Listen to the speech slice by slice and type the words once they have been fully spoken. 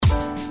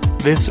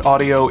This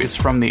audio is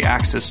from the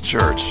Axis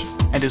Church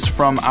and is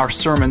from our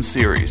sermon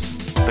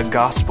series, The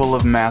Gospel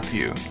of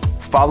Matthew,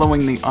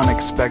 Following the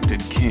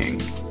Unexpected King.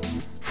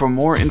 For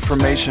more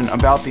information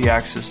about the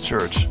Axis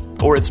Church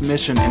or its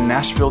mission in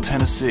Nashville,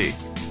 Tennessee,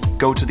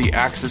 go to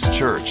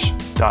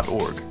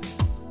theaxischurch.org.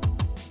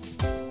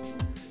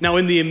 Now,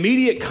 in the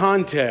immediate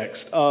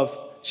context of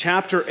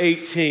chapter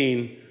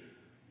 18,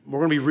 we're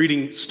going to be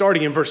reading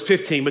starting in verse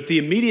 15, but the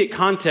immediate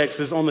context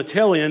is on the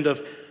tail end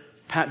of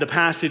the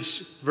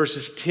passage,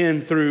 verses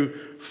 10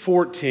 through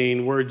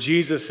 14, where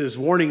Jesus is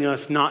warning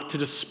us not to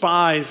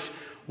despise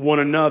one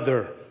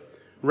another.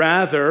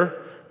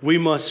 Rather, we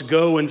must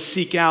go and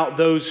seek out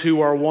those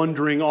who are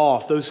wandering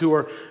off, those who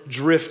are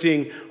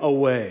drifting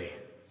away.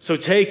 So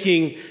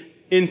taking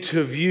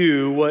into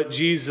view what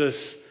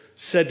Jesus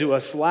said to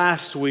us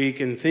last week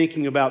and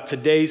thinking about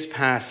today's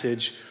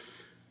passage,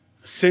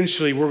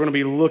 essentially we're going to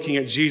be looking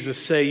at Jesus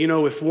say,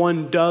 if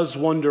one does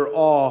wander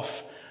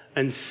off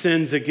and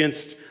sins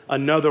against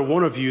another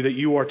one of you, that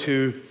you are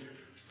to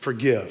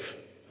forgive.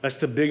 That's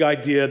the big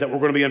idea that we're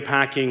going to be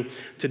unpacking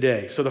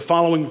today. So the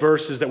following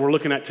verses that we're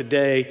looking at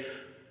today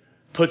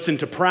puts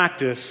into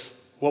practice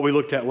what we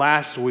looked at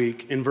last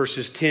week in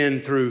verses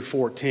 10 through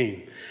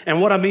 14. And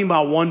what I mean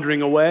by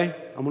wandering away,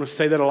 I'm going to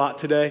say that a lot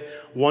today.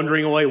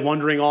 Wandering away,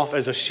 wandering off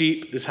as a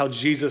sheep is how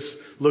Jesus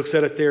looks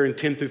at it there in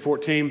 10 through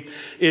 14,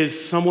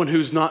 is someone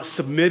who's not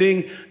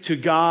submitting to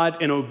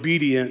God in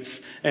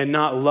obedience and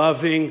not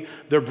loving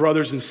their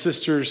brothers and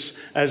sisters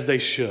as they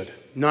should,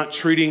 not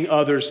treating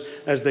others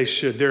as they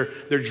should.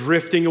 They're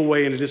drifting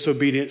away into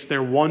disobedience.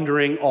 They're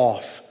wandering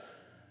off.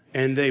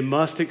 And they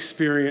must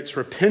experience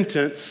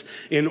repentance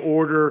in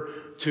order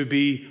to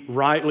be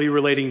rightly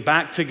relating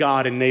back to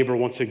God and neighbor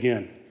once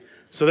again.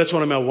 So that's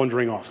what I'm about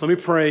wandering off. Let me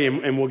pray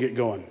and we'll get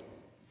going.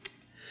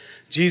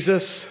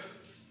 Jesus,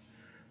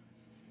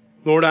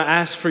 Lord, I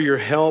ask for your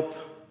help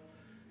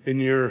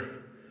and your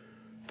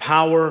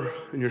power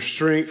and your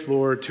strength,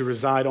 Lord, to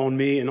reside on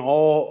me and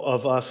all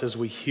of us as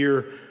we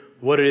hear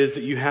what it is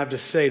that you have to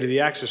say to the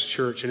Axis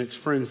Church and its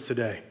friends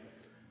today.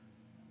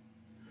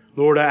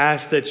 Lord, I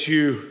ask that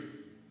you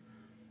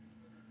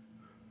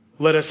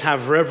let us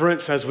have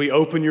reverence as we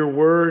open your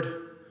word.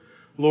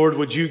 Lord,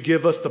 would you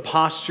give us the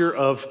posture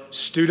of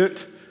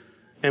student?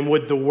 And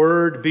would the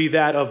word be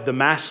that of the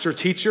master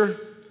teacher?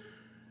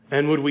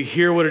 And would we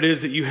hear what it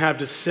is that you have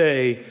to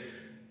say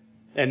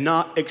and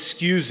not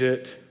excuse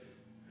it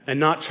and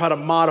not try to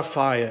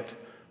modify it,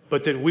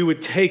 but that we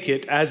would take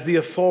it as the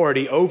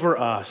authority over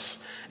us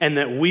and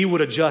that we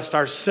would adjust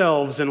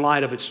ourselves in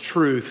light of its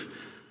truth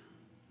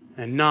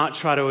and not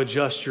try to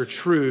adjust your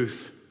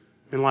truth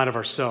in light of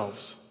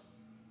ourselves.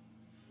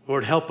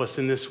 Lord, help us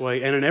in this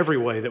way and in every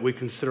way that we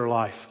consider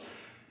life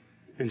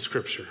in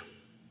Scripture.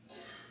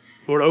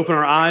 Lord, open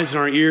our eyes and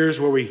our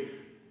ears where we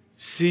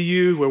see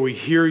you, where we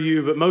hear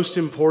you, but most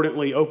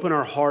importantly, open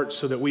our hearts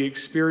so that we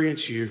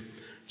experience you.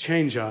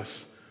 Change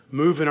us.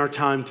 Move in our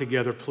time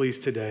together, please,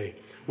 today.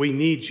 We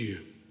need you.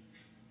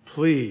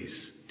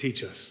 Please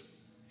teach us.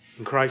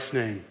 In Christ's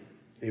name,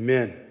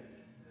 amen.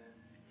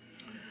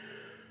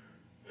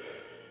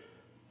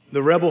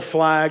 The rebel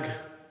flag,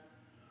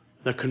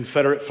 the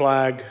Confederate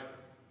flag,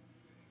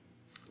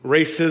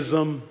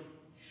 racism,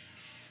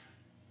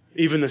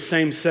 even the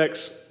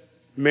same-sex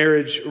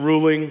marriage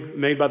ruling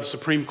made by the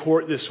Supreme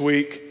Court this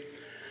week.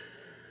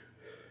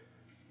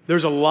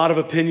 There's a lot of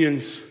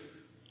opinions.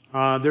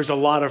 There's a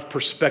lot of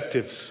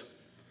perspectives.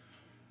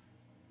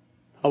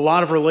 A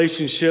lot of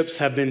relationships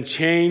have been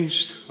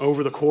changed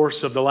over the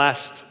course of the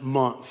last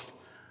month,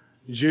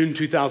 June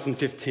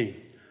 2015.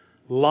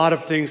 A lot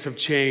of things have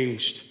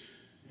changed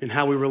in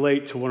how we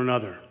relate to one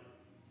another.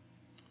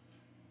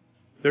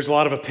 There's a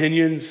lot of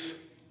opinions.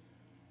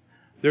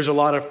 There's a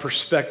lot of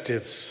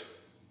perspectives.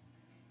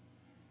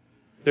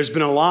 There's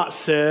been a lot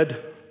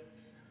said.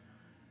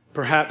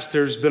 Perhaps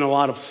there's been a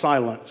lot of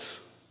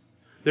silence.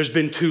 There's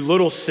been too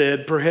little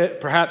said.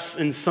 Perhaps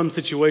in some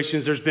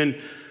situations there's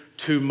been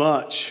too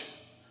much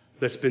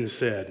that's been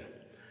said.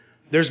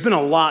 There's been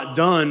a lot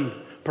done.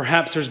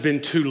 Perhaps there's been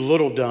too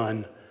little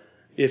done,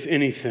 if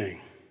anything.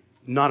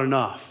 Not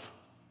enough.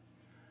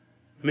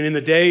 I mean, in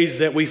the days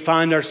that we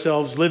find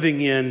ourselves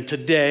living in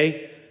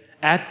today,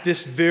 at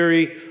this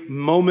very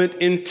moment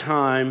in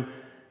time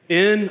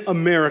in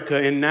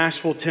America, in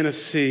Nashville,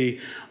 Tennessee,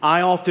 I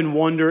often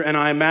wonder, and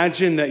I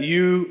imagine that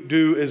you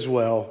do as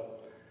well,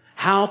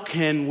 how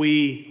can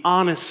we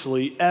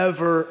honestly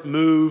ever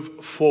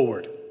move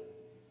forward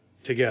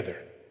together?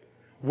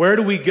 Where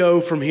do we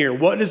go from here?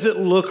 What does it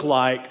look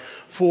like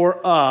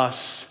for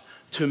us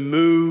to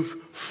move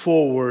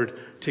forward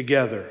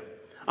together?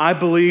 I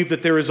believe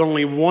that there is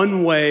only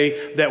one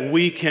way that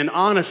we can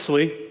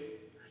honestly,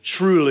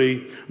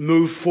 truly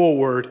move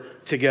forward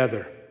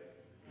together.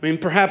 I mean,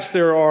 perhaps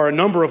there are a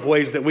number of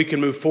ways that we can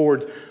move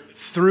forward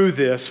through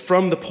this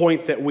from the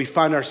point that we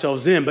find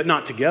ourselves in, but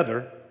not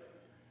together.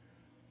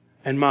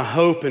 And my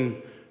hope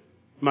and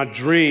my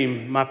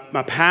dream, my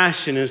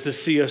passion is to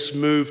see us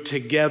move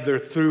together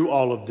through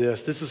all of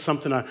this. This is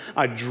something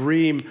I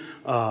dream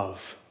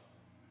of.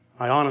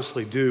 I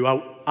honestly do.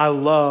 I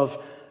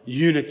love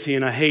unity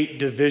and I hate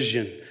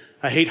division.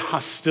 I hate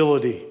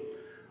hostility.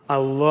 I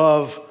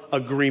love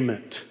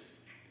agreement.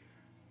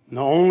 And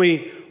the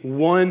only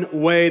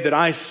one way that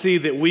I see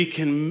that we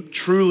can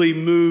truly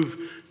move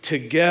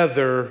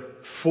together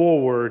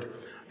forward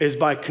is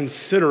by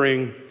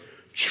considering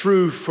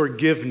true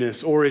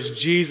forgiveness, or as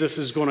Jesus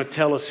is going to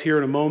tell us here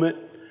in a moment,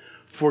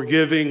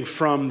 forgiving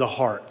from the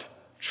heart,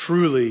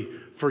 truly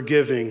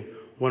forgiving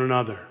one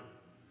another.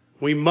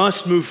 We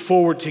must move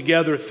forward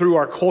together through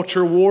our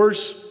culture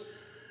wars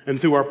and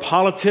through our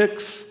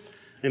politics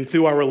and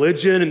through our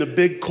religion and the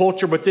big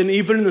culture, but then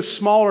even in the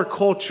smaller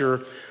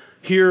culture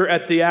here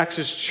at the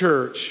Axis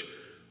Church,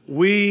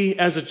 we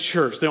as a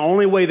church, the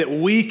only way that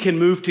we can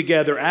move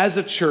together as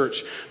a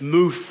church,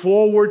 move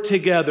forward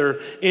together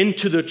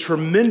into the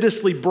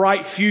tremendously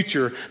bright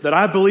future that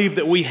I believe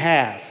that we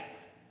have,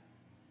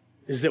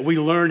 is that we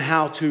learn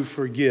how to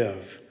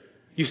forgive.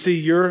 You see,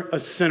 you're a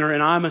sinner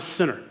and I'm a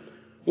sinner.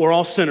 We're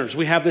all sinners.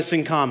 We have this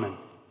in common.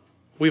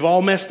 We've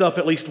all messed up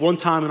at least one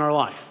time in our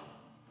life,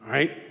 all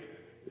right?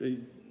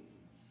 In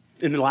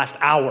the last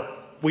hour,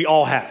 we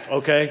all have,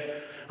 okay?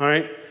 All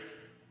right?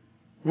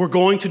 We're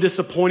going to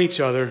disappoint each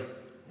other.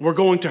 We're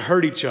going to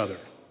hurt each other.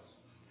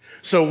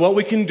 So what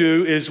we can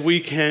do is we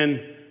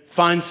can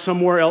find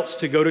somewhere else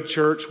to go to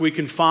church. We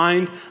can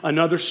find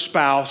another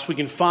spouse. We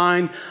can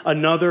find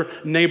another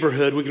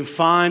neighborhood. We can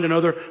find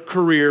another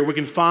career. We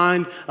can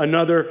find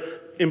another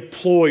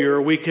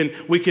employer. We can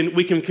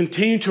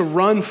continue to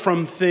run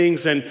from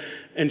things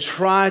and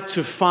try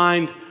to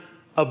find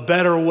a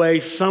better way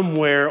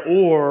somewhere,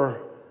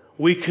 or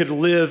we could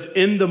live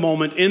in the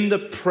moment, in the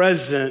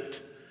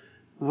present,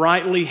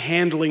 rightly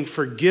handling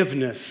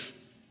forgiveness,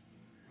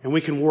 and we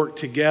can work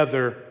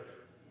together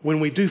when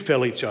we do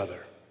fail each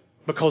other,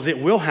 because it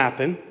will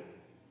happen.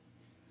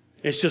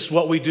 It's just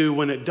what we do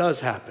when it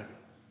does happen.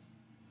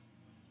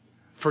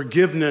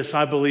 Forgiveness,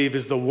 I believe,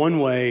 is the one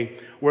way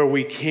where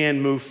we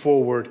can move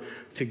forward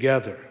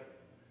together.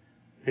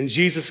 And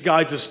Jesus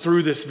guides us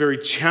through this very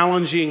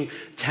challenging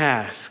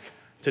task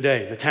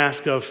today, the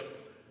task of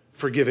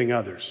forgiving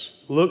others.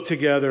 Look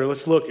together.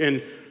 Let's look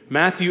in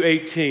Matthew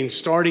 18,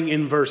 starting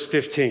in verse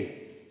 15.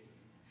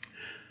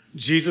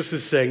 Jesus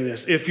is saying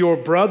this: if your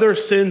brother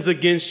sins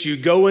against you,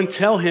 go and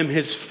tell him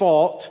his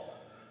fault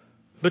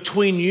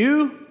between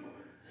you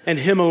and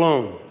him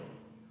alone.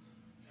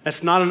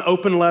 That's not an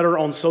open letter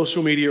on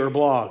social media or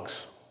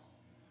blogs.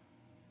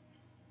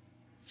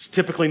 It's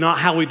typically not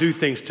how we do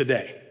things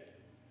today.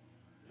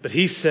 But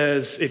he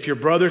says, if your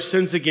brother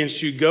sins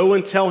against you, go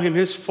and tell him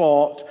his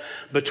fault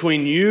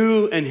between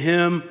you and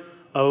him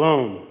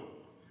alone.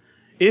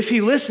 If he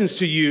listens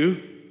to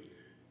you,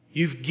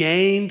 you've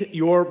gained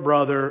your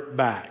brother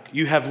back.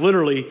 You have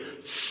literally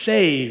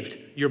saved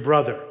your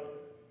brother.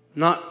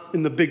 Not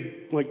in the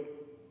big,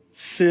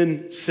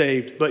 sin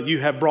saved, but you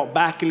have brought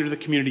back into the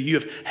community. You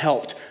have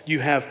helped. You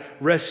have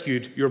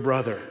rescued your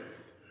brother.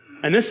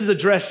 And this is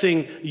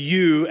addressing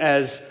you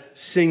as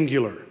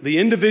singular, the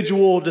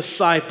individual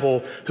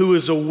disciple who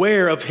is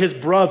aware of his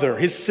brother,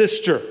 his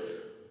sister,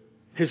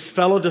 his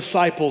fellow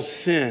disciple's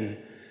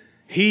sin.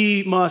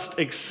 He must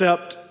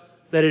accept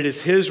that it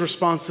is his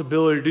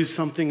responsibility to do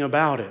something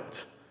about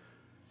it.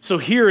 So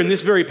here in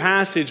this very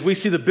passage, we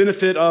see the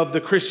benefit of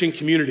the Christian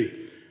community.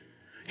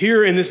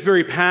 Here in this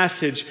very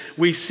passage,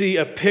 we see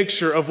a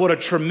picture of what a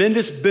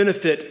tremendous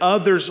benefit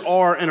others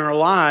are in our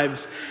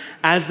lives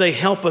as they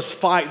help us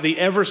fight the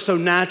ever so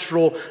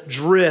natural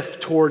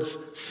drift towards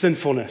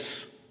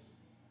sinfulness.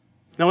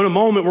 Now, in a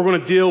moment, we're going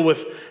to deal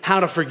with how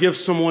to forgive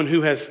someone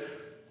who has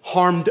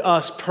harmed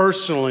us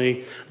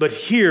personally, but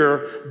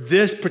here,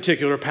 this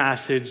particular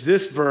passage,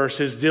 this verse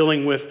is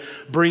dealing with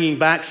bringing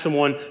back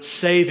someone,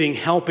 saving,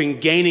 helping,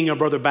 gaining a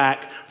brother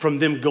back from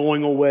them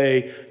going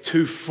away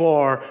too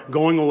far,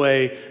 going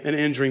away and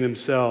injuring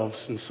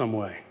themselves in some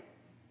way.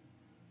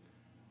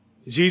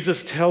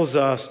 Jesus tells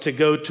us to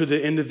go to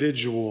the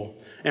individual,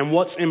 and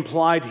what's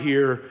implied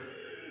here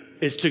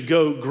is to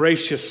go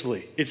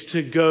graciously. It's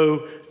to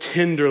go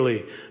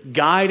tenderly,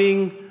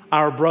 guiding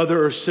our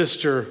brother or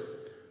sister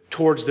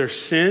towards their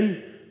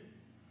sin,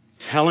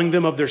 telling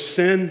them of their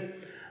sin,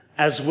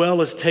 as well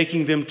as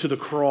taking them to the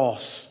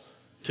cross,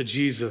 to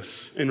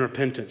Jesus in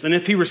repentance. And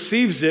if he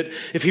receives it,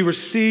 if he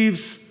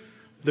receives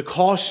the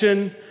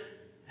caution,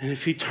 and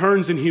if he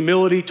turns in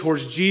humility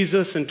towards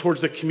Jesus and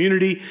towards the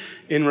community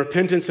in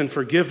repentance and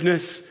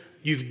forgiveness,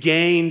 you've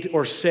gained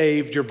or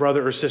saved your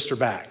brother or sister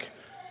back.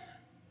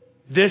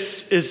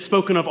 This is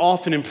spoken of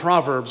often in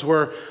Proverbs,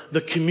 where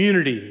the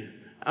community,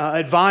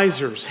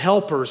 advisors,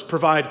 helpers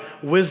provide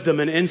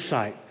wisdom and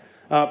insight.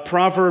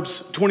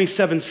 Proverbs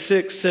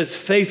 27:6 says,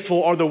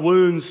 faithful are the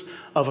wounds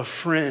of a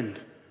friend.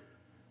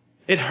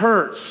 It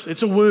hurts.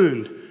 It's a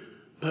wound.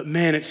 But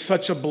man, it's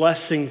such a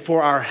blessing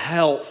for our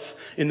health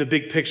in the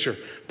big picture.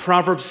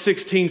 Proverbs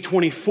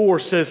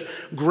 16:24 says,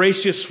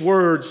 gracious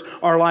words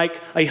are like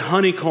a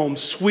honeycomb,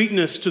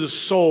 sweetness to the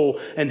soul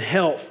and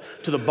health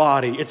to the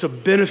body. It's a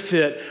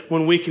benefit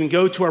when we can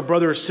go to our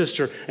brother or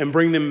sister and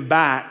bring them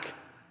back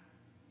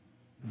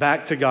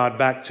to God,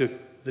 back to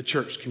the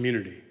church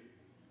community.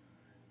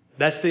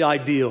 That's the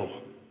ideal.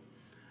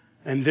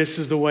 And this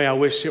is the way I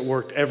wish it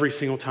worked every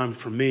single time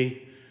for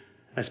me,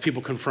 as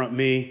people confront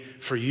me,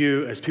 for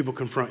you, as people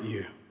confront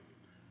you.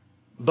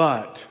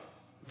 But,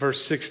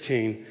 verse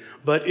 16,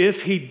 but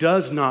if he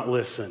does not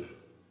listen,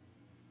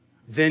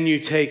 then you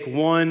take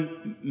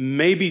one,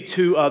 maybe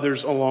two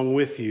others along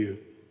with you,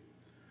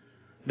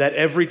 that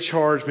every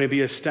charge may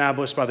be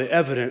established by the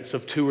evidence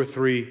of two or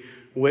three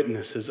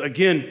witnesses.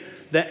 Again,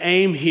 the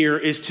aim here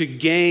is to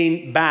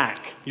gain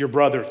back your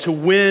brother, to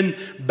win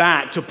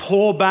back, to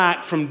pull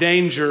back from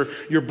danger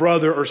your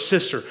brother or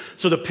sister.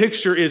 So the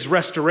picture is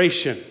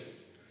restoration.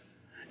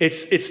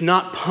 It's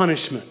not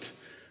punishment.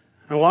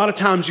 And a lot of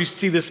times you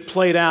see this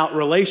played out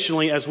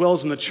relationally as well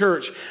as in the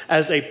church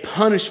as a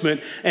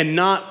punishment and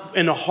not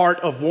in the heart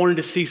of wanting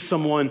to see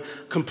someone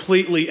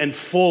completely and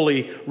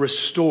fully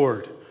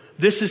restored.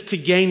 This is to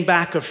gain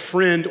back a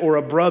friend or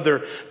a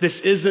brother.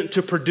 This isn't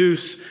to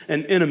produce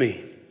an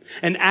enemy.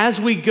 And as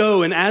we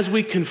go and as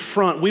we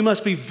confront, we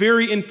must be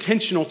very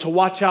intentional to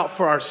watch out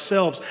for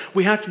ourselves.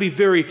 We have to be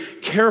very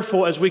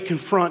careful as we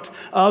confront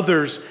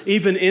others,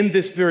 even in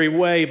this very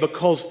way,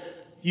 because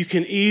you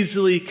can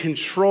easily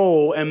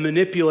control and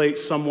manipulate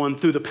someone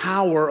through the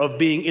power of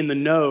being in the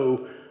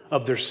know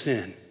of their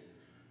sin.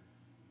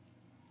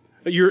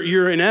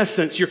 You're in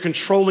essence, you're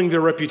controlling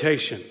their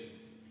reputation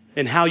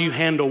and how you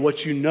handle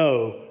what you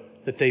know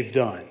that they've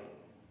done.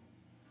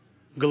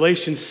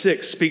 Galatians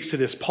 6 speaks to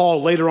this.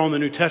 Paul, later on in the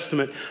New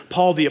Testament,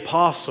 Paul the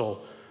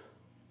apostle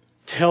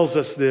tells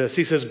us this.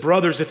 He says,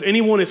 brothers, if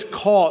anyone is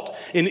caught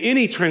in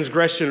any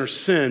transgression or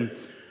sin,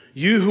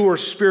 you who are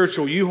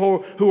spiritual, you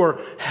who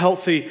are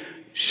healthy,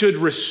 should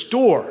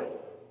restore,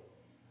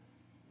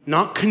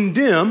 not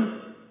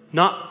condemn,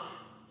 not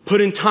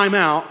put in time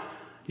out.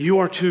 You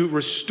are to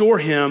restore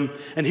him.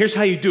 And here's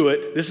how you do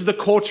it. This is the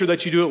culture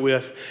that you do it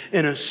with,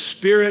 in a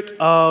spirit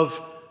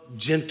of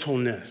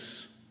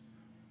gentleness.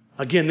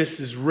 Again,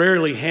 this is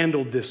rarely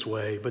handled this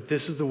way, but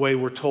this is the way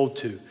we're told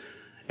to.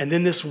 And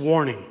then this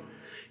warning,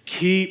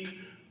 keep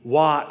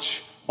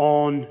watch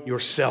on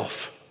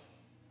yourself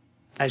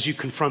as you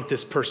confront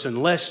this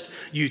person, lest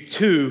you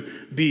too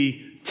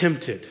be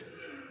tempted.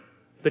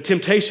 The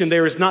temptation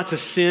there is not to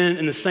sin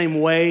in the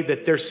same way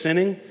that they're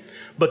sinning,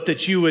 but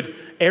that you would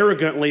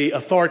arrogantly,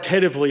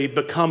 authoritatively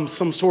become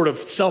some sort of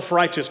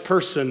self-righteous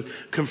person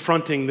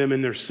confronting them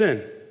in their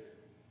sin.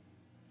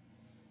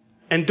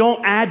 And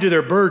don't add to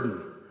their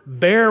burden.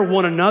 Bear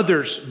one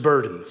another's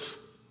burdens.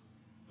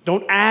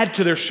 Don't add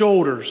to their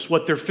shoulders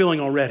what they're feeling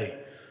already.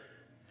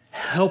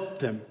 Help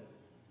them.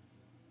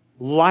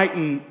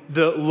 Lighten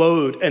the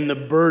load and the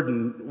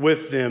burden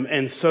with them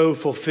and so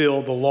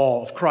fulfill the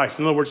law of Christ.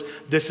 In other words,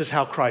 this is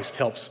how Christ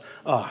helps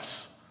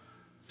us.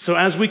 So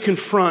as we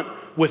confront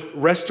with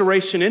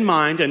restoration in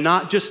mind and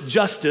not just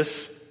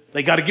justice,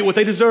 they got to get what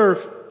they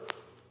deserve.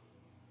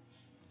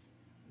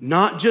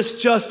 Not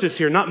just justice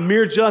here, not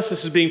mere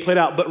justice is being played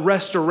out, but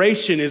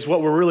restoration is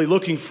what we're really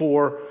looking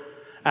for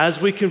as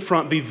we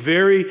confront. Be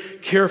very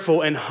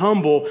careful and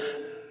humble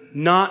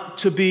not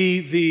to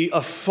be the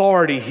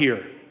authority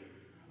here,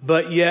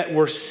 but yet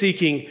we're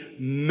seeking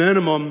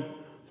minimum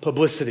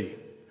publicity.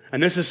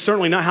 And this is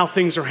certainly not how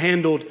things are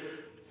handled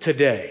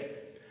today.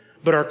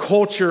 But our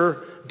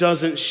culture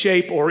doesn't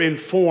shape or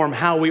inform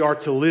how we are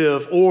to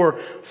live or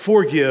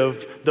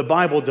forgive. The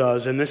Bible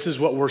does, and this is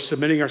what we're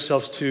submitting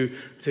ourselves to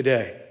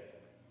today.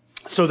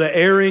 So the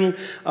erring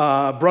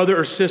brother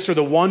or sister,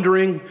 the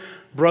wandering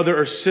brother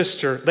or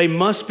sister, they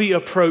must be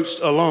approached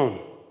alone,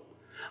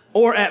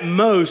 or at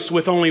most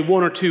with only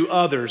one or two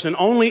others. And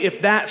only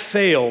if that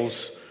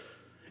fails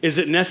is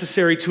it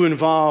necessary to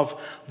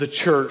involve the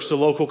church, the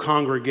local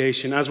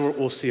congregation, as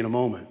we'll see in a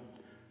moment.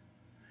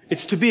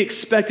 It's to be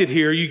expected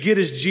here, you get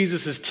as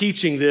Jesus is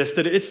teaching this,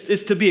 that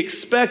it's to be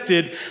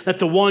expected that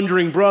the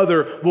wandering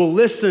brother will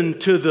listen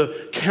to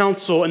the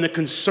counsel and the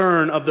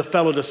concern of the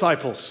fellow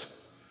disciples.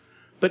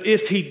 But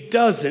if he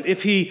doesn't,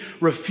 if he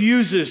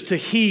refuses to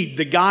heed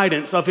the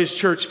guidance of his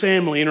church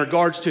family in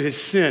regards to his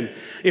sin,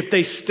 if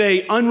they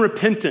stay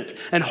unrepentant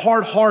and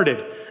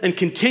hard-hearted and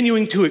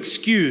continuing to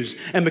excuse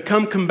and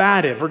become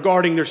combative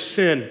regarding their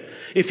sin,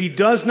 if he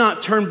does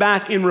not turn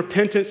back in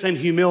repentance and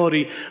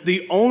humility,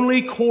 the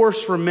only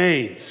course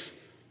remains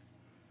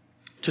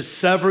to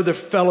sever the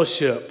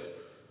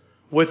fellowship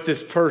with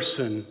this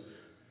person,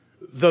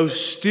 though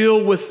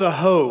still with the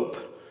hope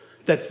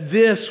that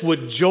this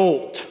would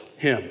jolt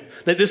him,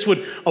 that this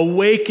would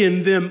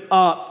awaken them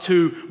up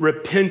to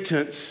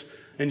repentance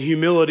and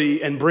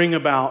humility and bring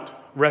about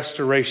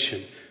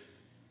restoration.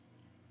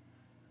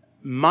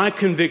 My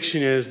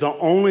conviction is the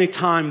only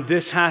time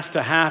this has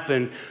to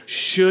happen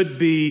should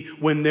be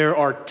when there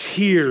are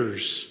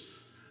tears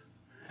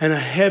and a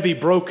heavy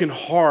broken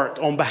heart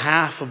on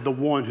behalf of the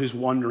one who's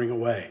wandering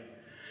away.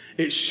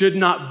 It should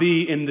not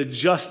be in the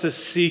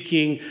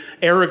justice-seeking,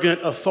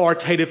 arrogant,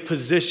 authoritative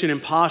position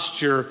and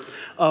posture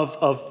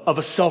of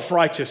a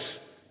self-righteous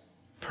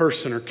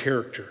person or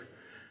character.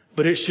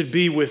 But it should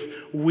be with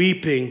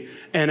weeping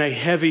and a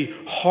heavy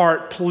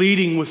heart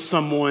pleading with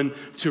someone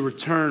to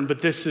return.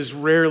 But this is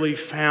rarely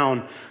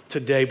found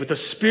today. But the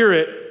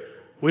Spirit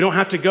We don't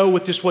have to go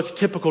with just what's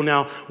typical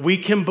now. We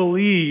can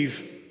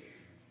believe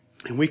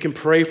and we can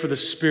pray for the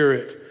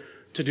Spirit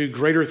to do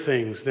greater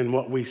things than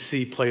what we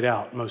see played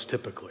out most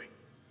typically.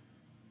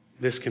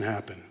 This can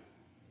happen.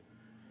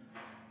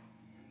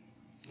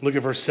 Look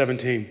at verse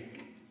 17.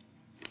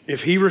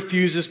 If he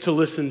refuses to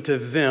listen to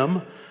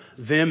them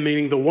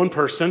meaning the one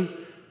person,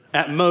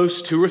 at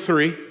most 2 or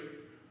 3,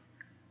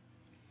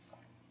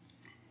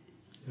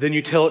 then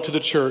you tell it to the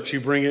church,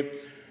 you bring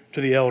it to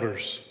the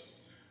elders.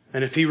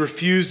 And if he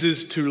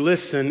refuses to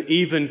listen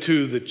even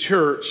to the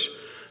church,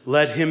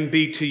 let him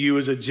be to you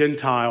as a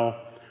Gentile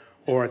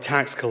or a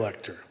tax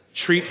collector.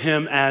 Treat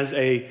him as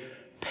a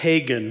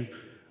pagan,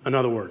 in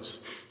other words,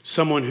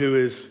 someone who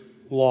is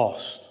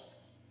lost.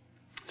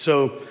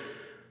 So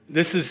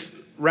this is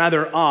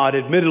rather odd,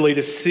 admittedly,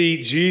 to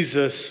see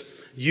Jesus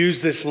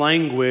use this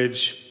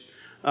language.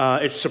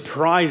 It's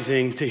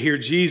surprising to hear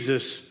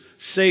Jesus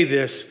say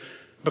this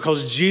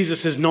because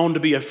Jesus is known to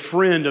be a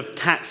friend of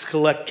tax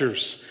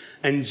collectors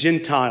and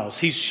Gentiles.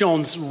 He's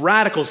shown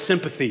radical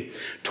sympathy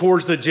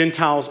towards the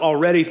Gentiles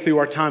already through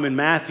our time in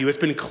Matthew. It's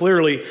been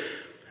clearly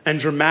and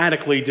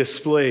dramatically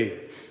displayed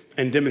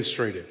and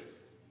demonstrated.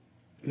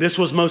 This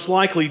was most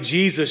likely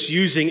Jesus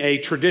using a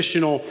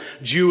traditional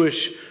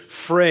Jewish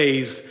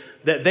phrase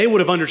that they would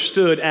have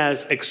understood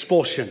as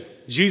expulsion.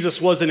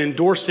 Jesus wasn't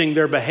endorsing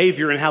their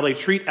behavior and how they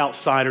treat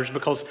outsiders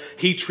because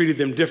he treated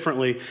them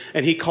differently,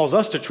 and he calls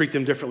us to treat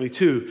them differently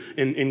too,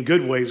 in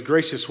good ways,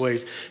 gracious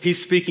ways.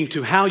 He's speaking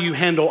to how you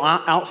handle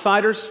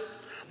outsiders.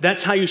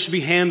 That's how you should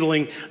be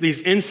handling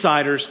these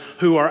insiders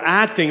who are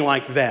acting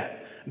like that.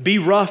 Be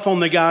rough on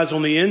the guys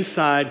on the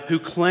inside who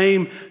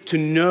claim to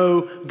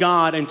know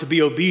God and to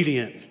be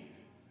obedient.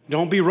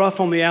 Don't be rough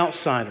on the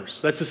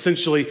outsiders. That's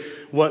essentially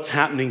what's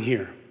happening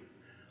here.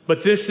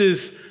 But this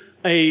is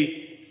a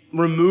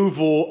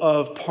removal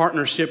of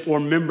partnership or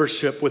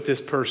membership with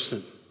this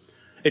person.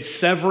 It's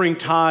severing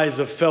ties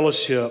of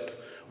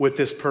fellowship with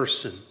this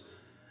person.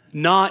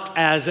 Not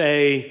as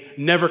a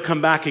never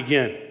come back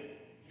again.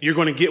 You're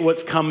going to get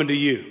what's coming to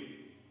you.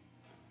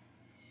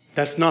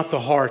 That's not the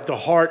heart. The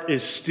heart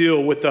is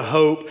still with the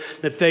hope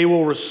that they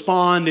will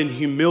respond in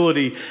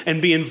humility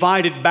and be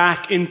invited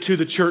back into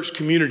the church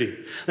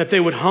community. That they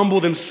would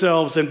humble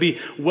themselves and be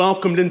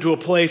welcomed into a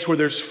place where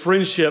there's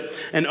friendship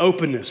and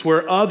openness,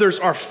 where others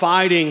are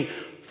fighting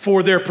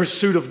for their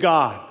pursuit of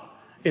God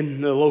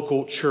in the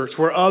local church,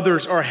 where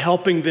others are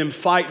helping them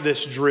fight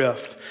this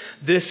drift.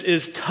 This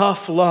is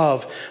tough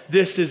love.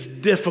 This is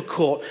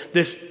difficult.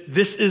 This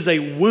is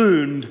a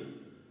wound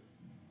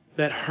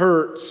that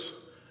hurts,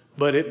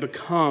 but it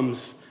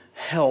becomes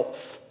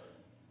health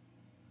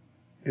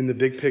in the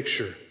big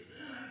picture.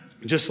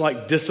 Just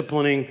like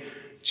disciplining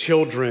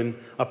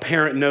children, a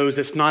parent knows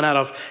it's not out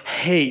of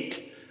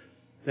hate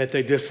that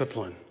they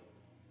discipline.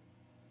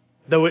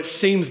 Though it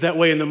seems that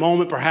way in the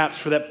moment, perhaps,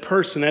 for that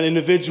person, that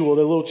individual,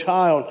 that little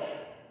child.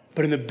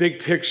 But in the big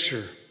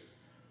picture,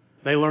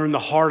 they learn the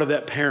heart of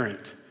that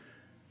parent.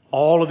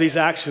 All of these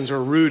actions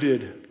are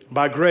rooted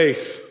by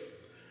grace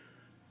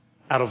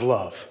out of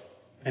love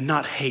and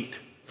not hate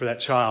for that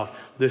child.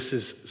 This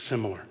is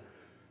similar.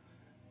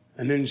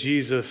 And then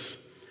Jesus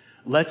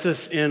lets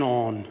us in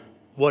on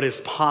what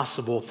is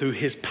possible through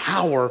his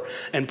power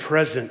and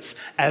presence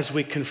as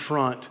we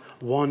confront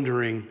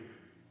wandering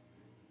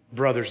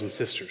brothers and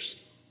sisters.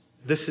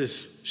 This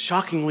is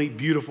shockingly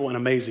beautiful and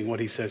amazing what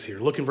he says here.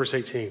 Look in verse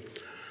 18.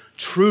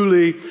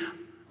 Truly,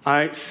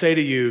 I say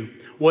to you,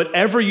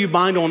 whatever you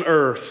bind on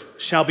earth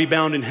shall be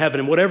bound in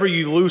heaven, and whatever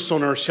you loose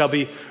on earth shall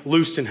be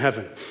loosed in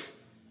heaven.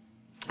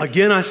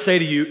 Again, I say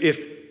to you,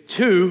 if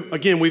two,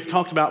 again, we've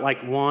talked about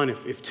like one,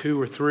 if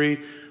 2 or 3,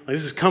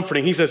 this is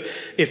comforting. He says,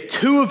 if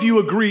 2 of you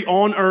agree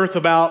on earth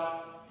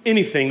about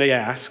anything they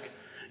ask,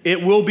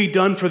 it will be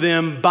done for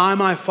them by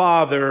my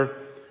Father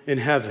in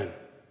heaven.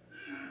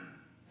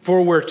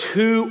 For where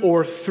 2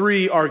 or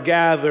 3 are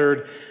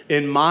gathered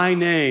in my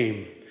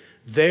name,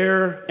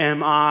 there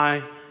am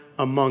I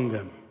among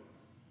them.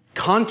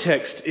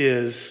 Context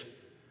is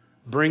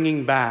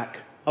bringing back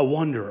a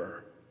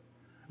wanderer,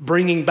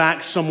 bringing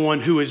back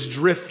someone who is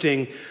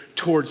drifting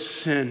towards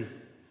sin.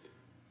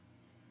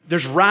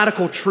 There's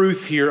radical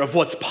truth here of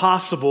what's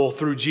possible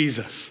through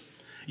Jesus.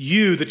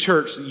 You, the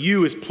church,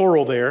 you is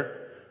plural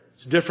there.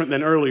 It's different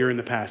than earlier in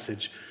the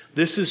passage.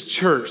 This is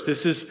church.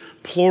 This is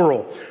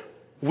plural.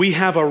 We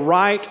have a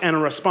right and a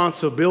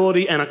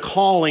responsibility and a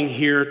calling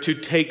here to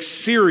take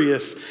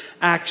serious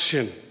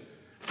action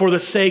for the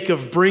sake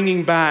of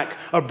bringing back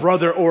a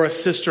brother or a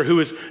sister who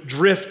is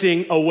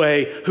drifting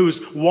away,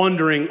 who's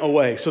wandering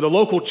away. So the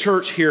local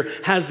church here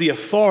has the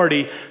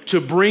authority to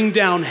bring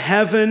down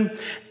heaven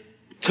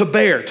to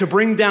bear, to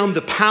bring down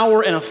the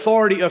power and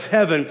authority of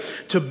heaven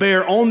to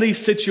bear on these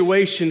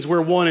situations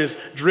where one is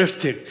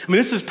drifting. I mean,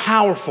 this is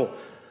powerful.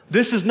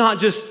 This is not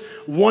just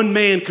one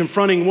man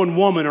confronting one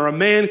woman or a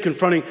man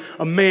confronting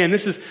a man.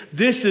 This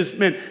is,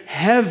 man,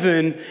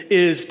 heaven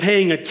is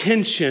paying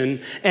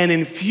attention and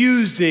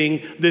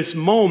infusing this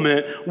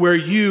moment where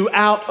you,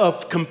 out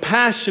of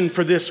compassion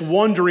for this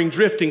wandering,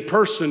 drifting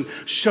person,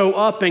 show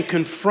up and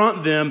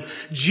confront them.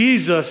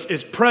 Jesus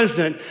is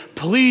present,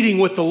 pleading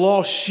with the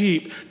lost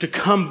sheep to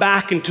come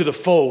back into the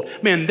fold.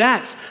 Man,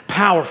 that's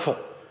powerful.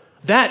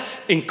 That's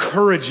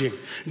encouraging.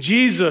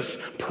 Jesus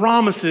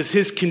promises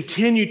his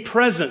continued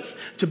presence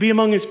to be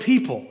among his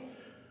people.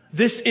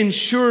 This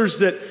ensures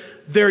that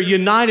their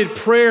united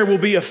prayer will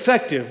be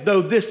effective,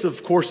 though this,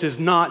 of course, is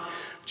not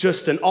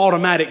just an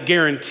automatic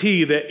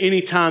guarantee that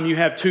anytime you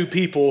have two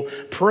people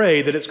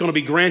pray that it's going to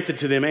be granted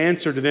to them,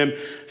 answered to them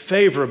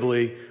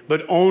favorably,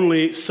 but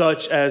only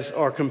such as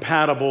are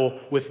compatible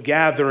with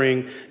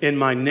gathering in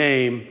my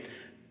name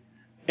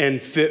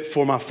and fit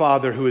for my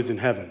Father who is in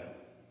heaven.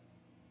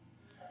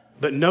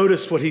 But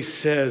notice what he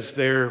says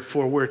there,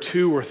 for where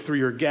two or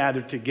three are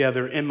gathered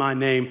together in my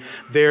name,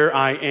 there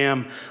I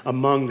am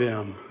among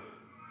them.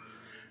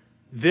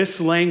 This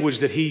language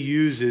that he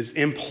uses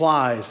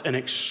implies an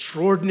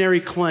extraordinary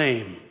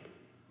claim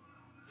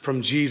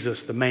from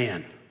Jesus, the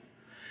man.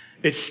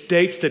 It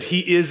states that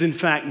he is, in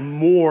fact,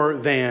 more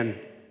than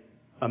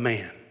a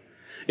man.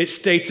 It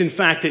states, in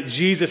fact, that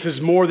Jesus is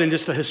more than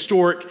just a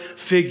historic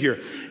figure.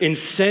 In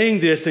saying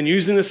this and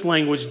using this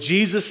language,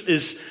 Jesus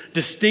is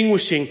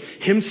distinguishing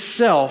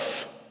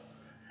himself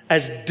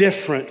as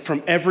different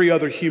from every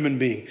other human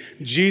being.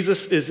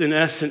 Jesus is, in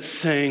essence,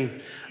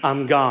 saying,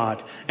 I'm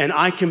God, and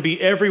I can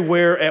be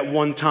everywhere at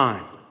one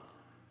time.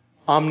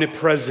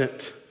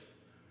 Omnipresent,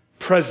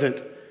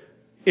 present,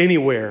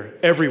 anywhere,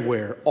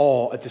 everywhere,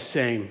 all at the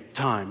same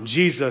time.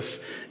 Jesus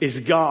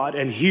is God,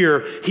 and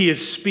here he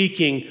is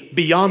speaking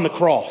beyond the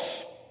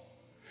cross.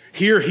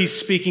 Here he's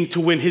speaking to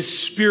when his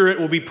Spirit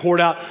will be poured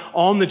out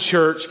on the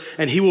church,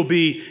 and he will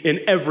be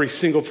in every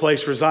single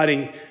place,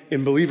 residing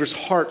in believers'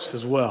 hearts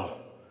as well.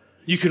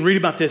 You can read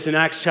about this in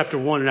Acts chapter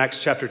 1 and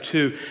Acts chapter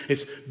 2.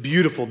 It's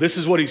beautiful. This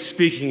is what he's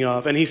speaking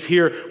of, and he's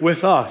here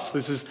with us.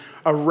 This is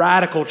a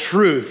radical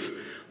truth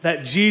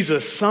that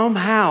Jesus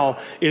somehow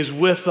is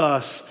with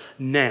us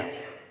now,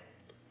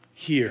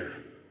 here.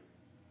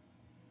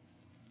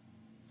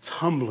 It's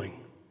humbling.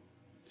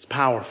 It's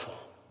powerful.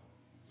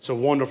 It's a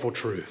wonderful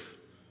truth.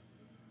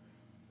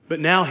 But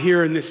now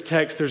here in this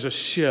text, there's a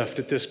shift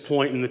at this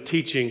point in the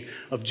teaching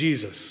of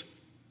Jesus.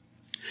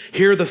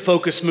 Here the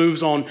focus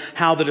moves on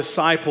how the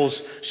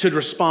disciples should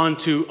respond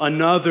to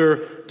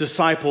another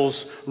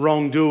disciple's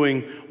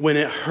wrongdoing when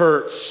it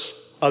hurts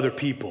other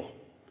people,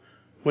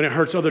 when it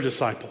hurts other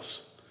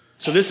disciples.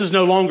 So this is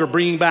no longer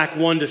bringing back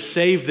one to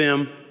save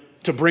them,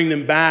 to bring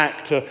them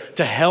back, to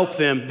help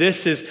them.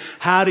 This is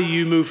how do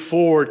you move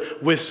forward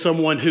with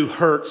someone who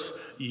hurts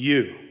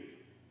you?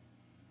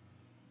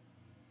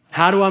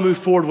 How do I move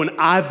forward when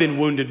I've been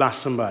wounded by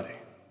somebody?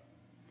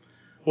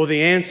 Well,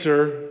 the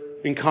answer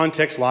in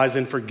context lies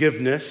in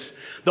forgiveness.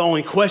 The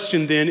only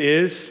question then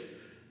is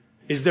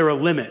there a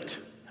limit?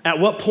 At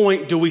what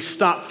point do we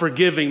stop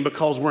forgiving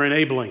because we're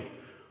enabling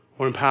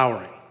or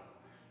empowering?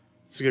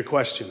 It's a good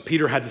question.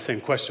 Peter had the same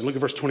question. Look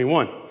at verse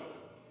 21.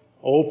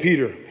 Oh,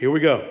 Peter, here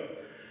we go.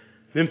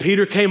 Then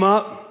Peter came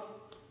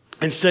up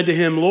and said to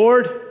him,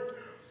 Lord,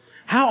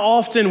 how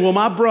often will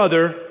my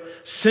brother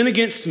sin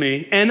against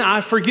me and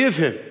I forgive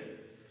him?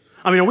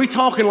 I mean, are we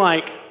talking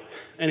like,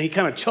 and he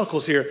kind of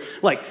chuckles here,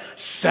 like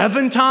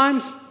 7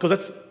 times?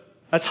 Because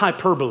that's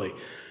hyperbole.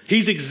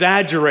 He's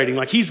exaggerating,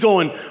 like he's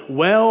going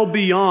well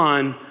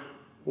beyond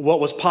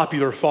what was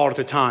popular thought at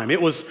the time.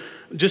 It was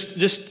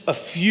just a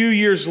few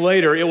years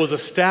later, it was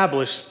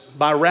established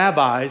by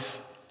rabbis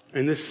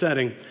in this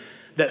setting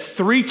that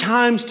 3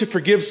 times to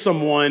forgive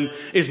someone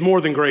is more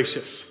than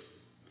gracious.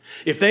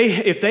 If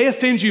they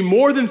offend you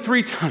more than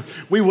 3 times,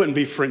 we wouldn't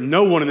be friends.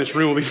 No one in this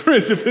room would be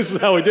friends if this is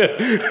how we did.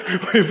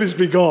 We'd just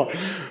be gone,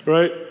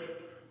 right?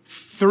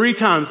 3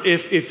 times.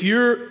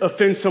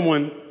 If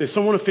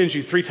someone offends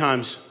you 3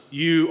 times,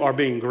 you are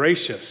being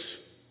gracious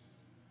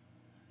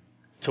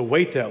to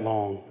wait that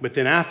long. But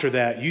then after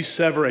that, you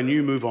sever and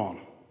you move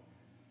on.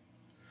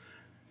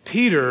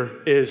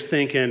 Peter is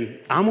thinking,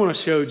 I'm going to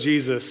show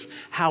Jesus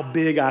how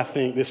big I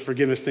think this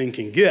forgiveness thing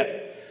can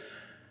get.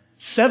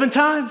 7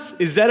 times?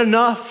 Is that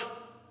enough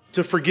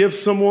to forgive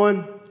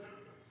someone?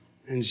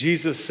 And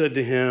Jesus said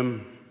to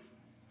him,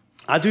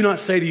 I do not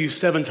say to you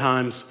 7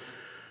 times,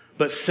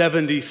 but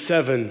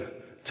 77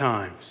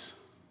 times.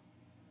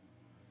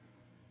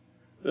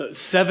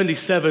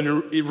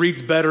 77, it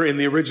reads better in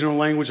the original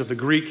language of the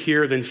Greek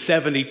here than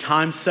 70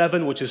 times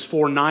 7, which is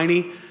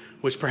 490,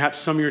 which perhaps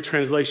some of your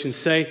translations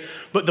say.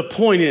 But the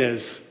point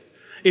is,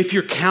 if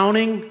you're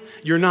counting,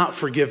 you're not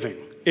forgiving.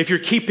 If you're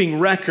keeping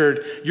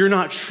record, you're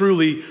not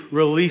truly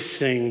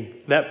releasing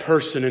that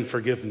person in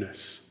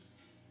forgiveness.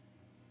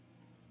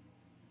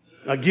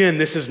 Again,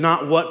 this is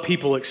not what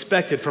people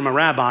expected from a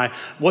rabbi.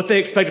 What they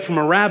expected from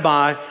a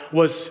rabbi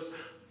was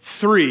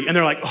 3, and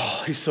they're like,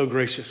 oh, he's so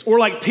gracious. Or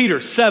like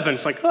Peter, 7.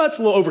 It's like, oh, that's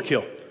a little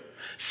overkill.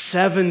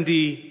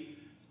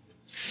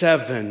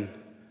 77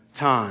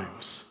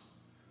 times.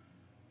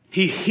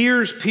 He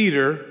hears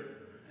Peter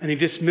and he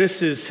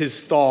dismisses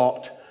his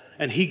thought,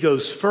 and he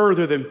goes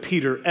further than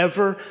Peter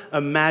ever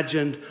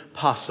imagined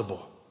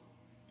possible.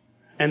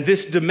 And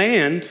this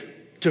demand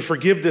to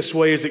forgive this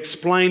way is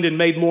explained and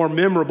made more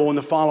memorable in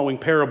the following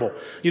parable.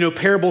 You know,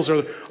 parables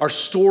are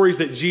stories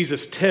that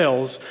Jesus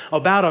tells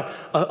about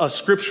a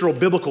scriptural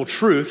biblical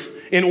truth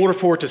in order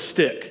for it to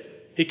stick.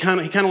 He kind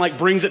of like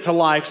brings it to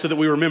life so that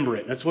we remember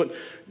it. That's what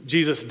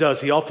Jesus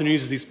does. He often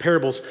uses these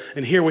parables,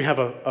 and here we have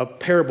a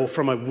parable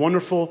from a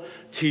wonderful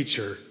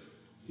teacher,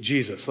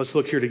 Jesus. Let's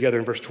look here together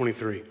in verse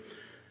 23.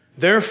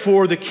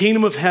 Therefore, the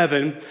kingdom of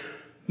heaven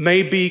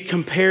may be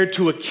compared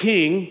to a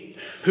king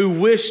who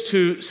wished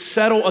to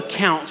settle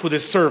accounts with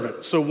his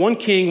servants. So one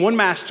king, one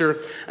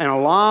master, and a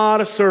lot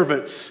of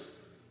servants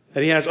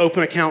that he has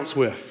open accounts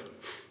with.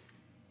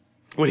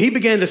 When he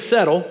began to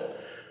settle,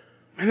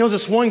 and there was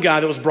this one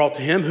guy that was brought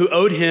to him who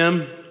owed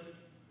him,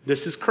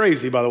 this is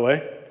crazy by the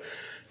way,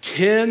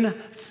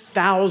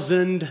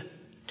 10,000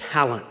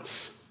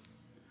 talents.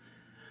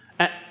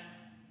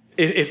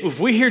 If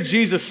we hear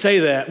Jesus say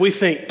that, we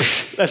think,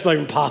 that's not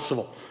even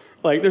possible.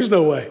 Like, there's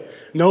no way.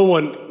 No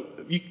one,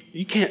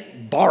 you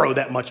can't borrow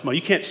that much money.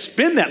 You can't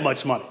spend that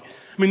much money.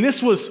 I mean,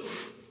 this was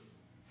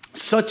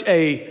such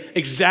a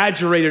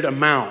exaggerated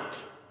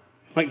amount.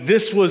 Like,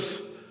 this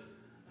was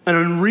an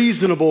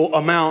unreasonable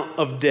amount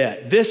of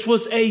debt. This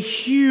was a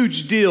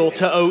huge deal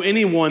to owe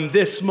anyone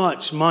this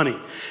much money.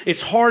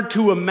 It's hard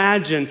to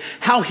imagine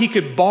how he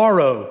could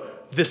borrow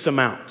this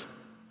amount,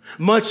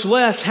 much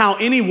less how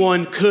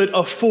anyone could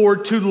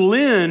afford to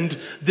lend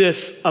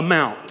this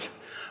amount,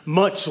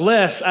 much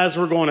less, as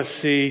we're going to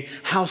see,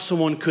 how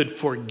someone could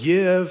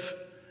forgive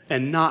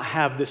and not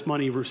have this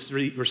money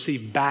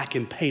received back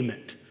in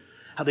payment,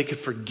 how they could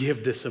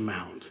forgive this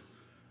amount.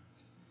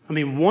 I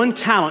mean, one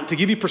talent, to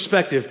give you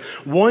perspective,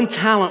 one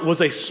talent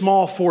was a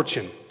small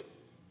fortune.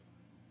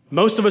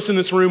 Most of us in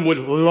this room would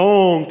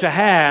long to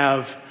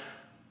have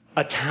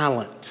a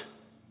talent,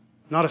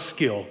 not a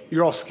skill.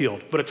 You're all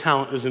skilled, but a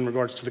talent is in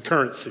regards to the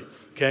currency,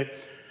 okay?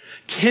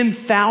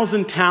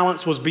 10,000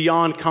 talents was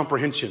beyond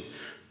comprehension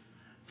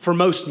for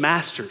most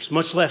masters,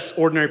 much less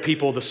ordinary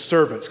people, the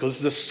servants, because this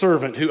is a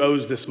servant who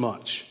owes this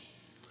much.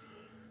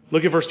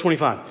 Look at verse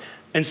 25.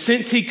 And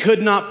since he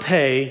could not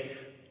pay,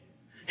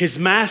 his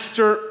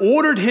master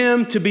ordered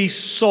him to be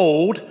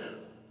sold,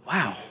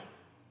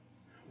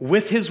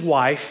 with his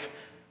wife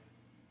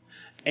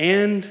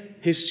and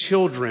his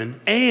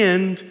children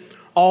and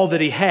all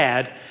that he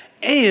had.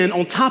 And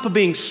on top of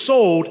being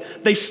sold,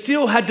 they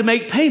still had to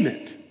make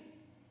payment.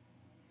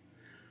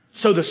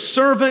 So the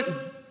servant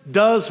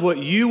does what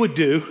you would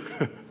do,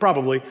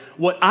 probably,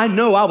 what I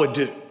know I would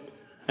do.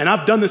 And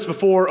I've done this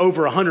before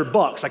over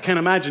 $100. I can't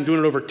imagine doing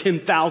it over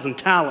 10,000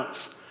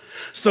 talents.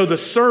 So the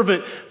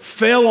servant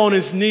fell on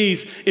his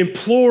knees,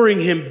 imploring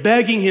him,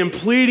 begging him,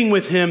 pleading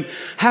with him,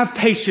 have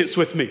patience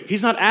with me.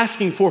 He's not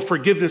asking for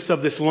forgiveness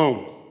of this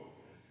loan.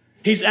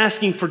 He's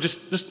asking for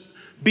just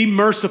be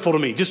merciful to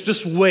me.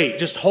 Just wait.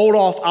 Just hold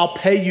off. I'll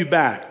pay you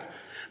back.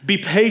 Be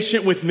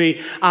patient with me.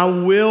 I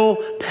will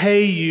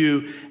pay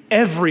you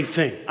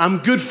everything. I'm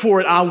good for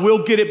it. I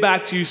will get it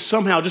back to you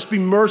somehow. Just be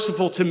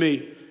merciful to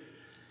me.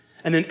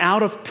 And then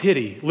out of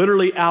pity,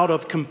 literally out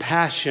of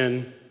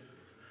compassion,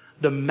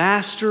 the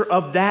master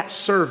of that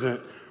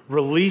servant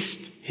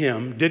released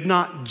him, did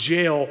not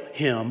jail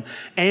him,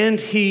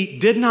 and he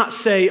did not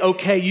say,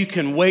 okay, you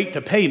can wait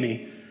to pay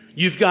me.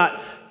 You've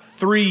got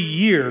 3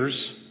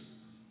 years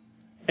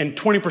and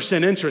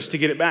 20% interest to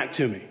get it back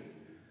to me.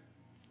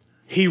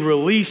 He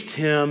released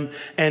him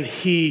and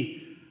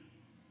he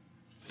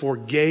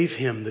forgave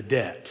him the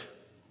debt.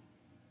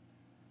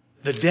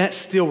 The debt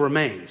still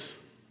remains.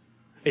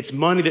 It's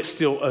money that's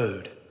still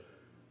owed.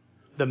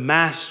 The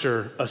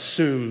master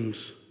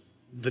assumes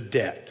the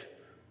debt.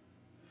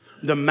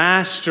 The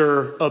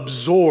master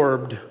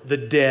absorbed the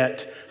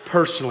debt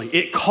personally.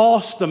 It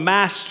cost the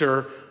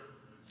master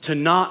to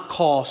not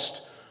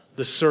cost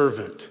the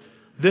servant.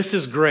 This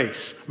is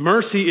grace.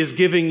 Mercy is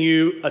giving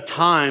you a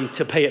time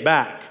to pay it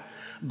back.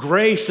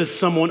 Grace is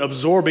someone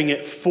absorbing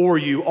it for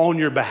you on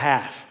your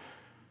behalf.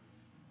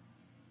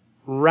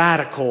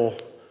 Radical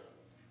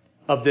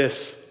of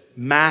this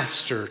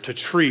master to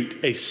treat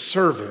a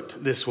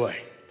servant this way.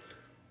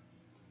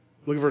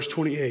 Look at verse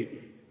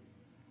 28.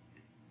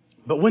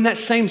 But when that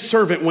same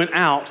servant went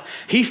out,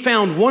 he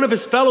found one of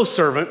his fellow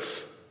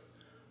servants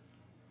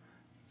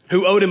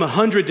who owed him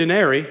 100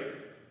 denarii,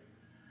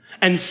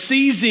 and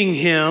seizing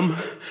him,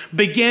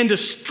 began to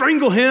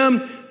strangle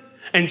him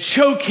and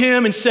choke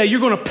him and say, you're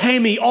going to pay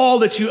me all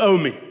that you owe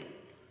me.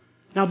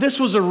 Now, this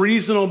was a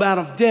reasonable amount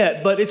of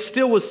debt, but it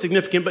still was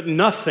significant, but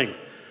nothing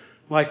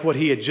like what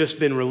he had just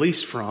been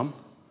released from.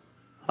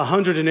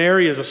 100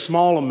 denarii is a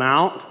small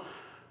amount.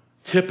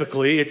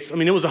 Typically, it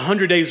was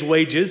 100 days'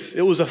 wages.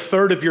 It was a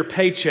third of your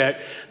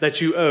paycheck that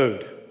you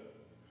owed.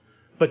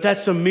 But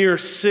that's a mere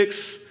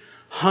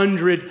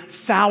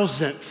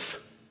 600,000th.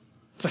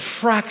 It's a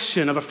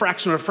fraction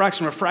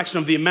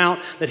of the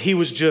amount that he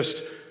was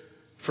just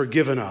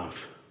forgiven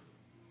of.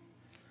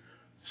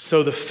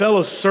 So the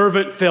fellow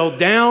servant fell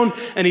down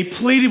and he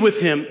pleaded with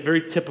him.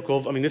 Very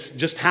typical. This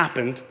just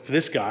happened for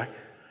this guy.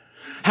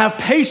 Have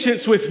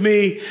patience with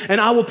me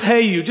and I will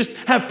pay you. Just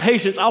have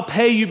patience. I'll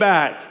pay you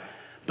back.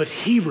 But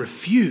he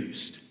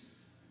refused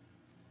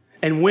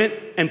and went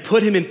and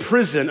put him in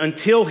prison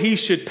until he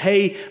should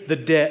pay the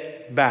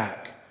debt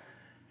back.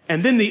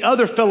 And then the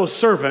other fellow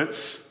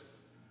servants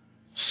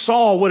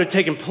saw what had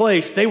taken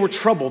place. They were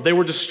troubled, they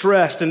were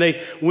distressed, and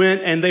they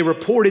went and they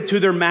reported to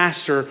their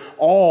master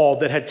all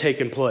that had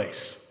taken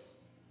place.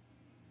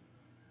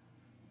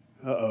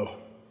 Then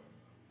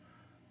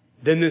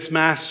this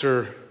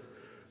master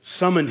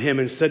summoned him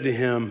and said to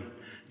him,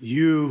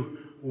 "You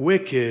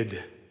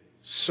wicked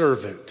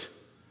servant,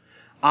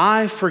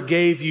 I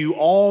forgave you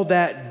all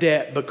that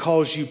debt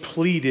because you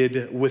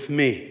pleaded with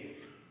me.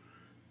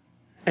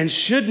 And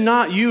should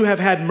not you have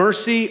had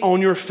mercy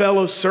on your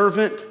fellow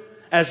servant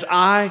as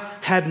I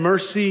had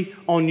mercy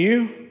on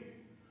you?"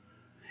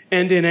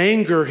 And in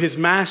anger, his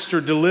master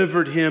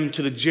delivered him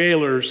to the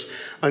jailers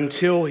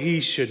until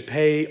he should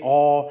pay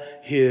all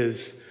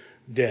his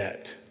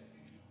debt.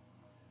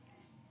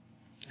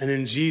 And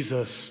then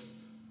Jesus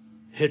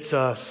hits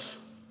us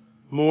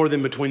more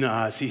than between the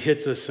eyes. He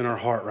hits us in our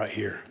heart right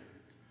here.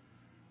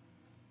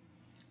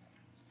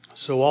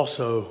 So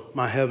also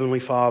my heavenly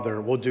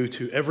Father will do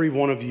to every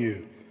one of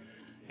you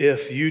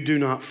if you do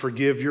not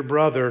forgive your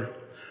brother.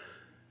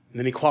 And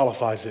then he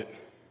qualifies it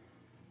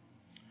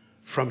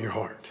from your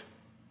heart,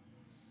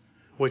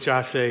 which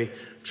I say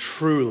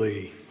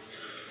truly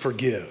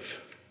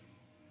forgive.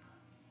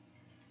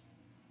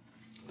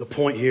 The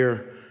point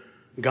here,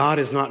 God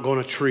is not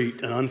going to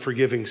treat an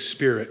unforgiving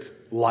spirit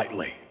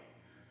lightly.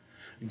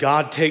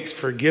 God takes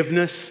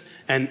forgiveness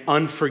and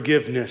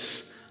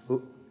unforgiveness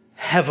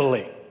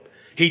heavily.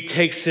 He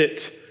takes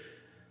it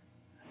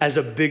as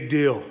a big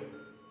deal,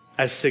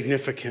 as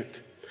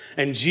significant.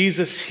 And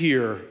Jesus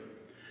here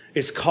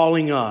is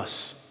calling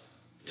us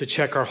to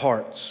check our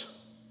hearts.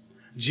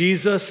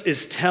 Jesus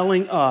is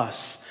telling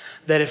us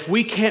that if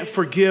we can't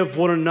forgive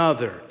one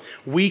another,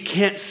 we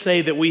can't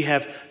say that we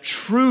have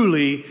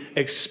truly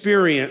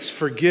experienced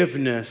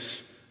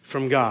forgiveness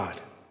from God.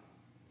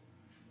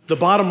 The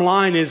bottom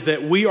line is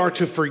that we are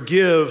to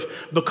forgive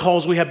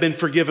because we have been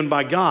forgiven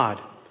by God.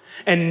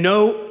 And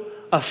no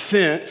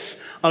offense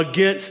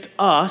against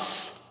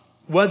us,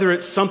 whether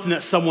it's something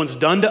that someone's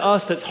done to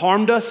us that's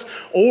harmed us,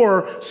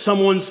 or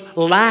someone's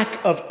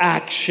lack of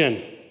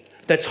action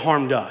that's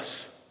harmed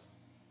us.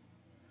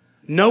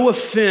 No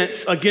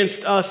offense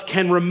against us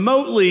can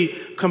remotely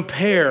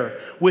compare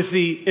with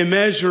the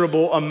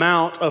immeasurable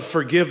amount of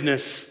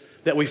forgiveness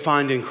that we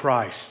find in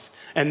Christ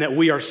and that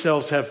we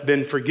ourselves have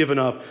been forgiven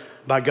of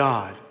by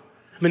God.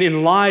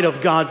 In light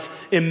of God's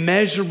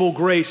immeasurable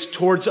grace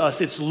towards us,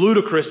 it's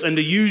ludicrous, and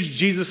to use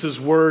Jesus'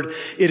 word,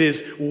 it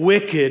is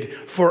wicked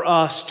for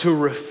us to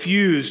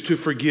refuse to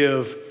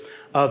forgive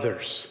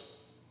others.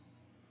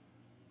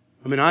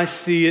 I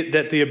see it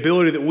that the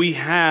ability that we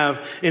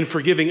have in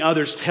forgiving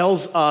others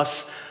tells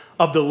us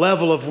of the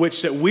level of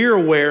which that we're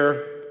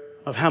aware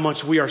of how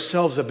much we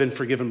ourselves have been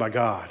forgiven by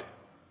God.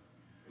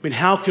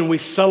 How can we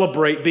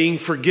celebrate being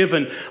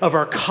forgiven of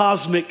our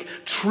cosmic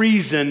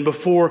treason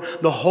before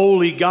the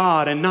holy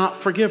God and not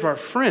forgive our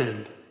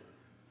friend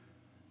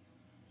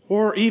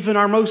or even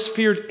our most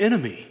feared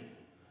enemy?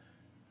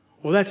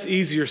 Well, that's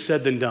easier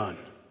said than done,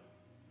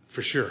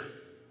 for sure.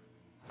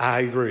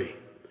 I agree.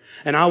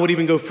 And I would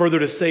even go further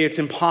to say it's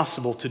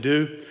impossible to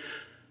do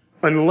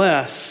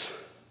unless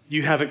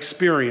you have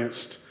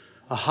experienced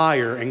a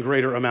higher and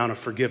greater amount of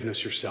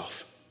forgiveness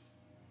yourself.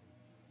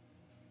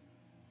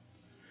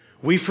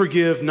 We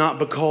forgive not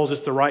because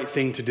it's the right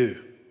thing to do.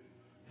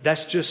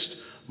 That's just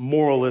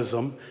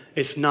moralism.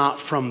 It's not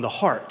from the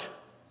heart.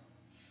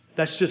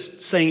 That's just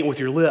saying it with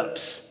your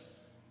lips.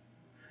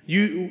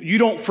 You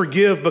don't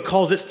forgive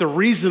because it's the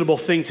reasonable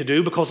thing to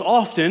do, because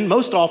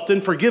most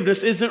often,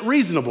 forgiveness isn't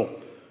reasonable.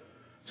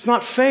 It's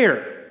not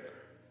fair.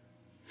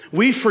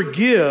 We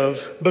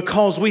forgive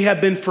because we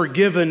have been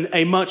forgiven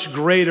a much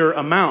greater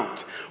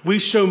amount. We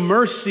show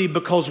mercy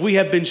because we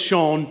have been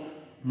shown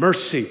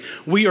mercy.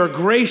 We are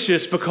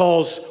gracious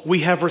because we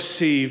have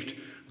received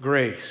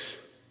grace.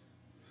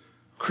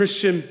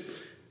 Christian,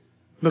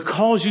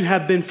 because you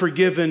have been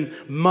forgiven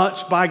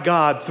much by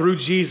God through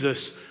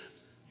Jesus,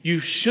 you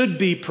should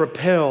be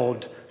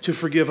propelled to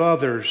forgive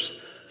others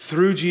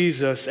through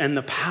Jesus and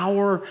the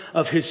power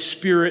of His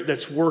Spirit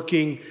that's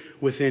working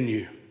within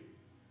you.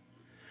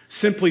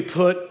 Simply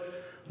put,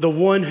 the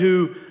one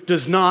who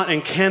does not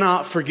and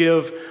cannot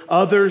forgive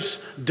others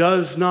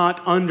does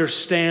not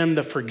understand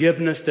the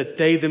forgiveness that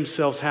they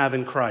themselves have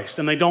in Christ.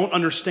 And they don't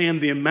understand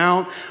the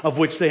amount of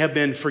which they have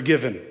been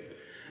forgiven.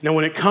 Now,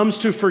 when it comes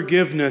to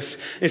forgiveness,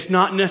 it's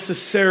not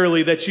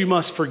necessarily that you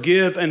must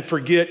forgive and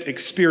forget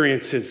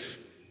experiences.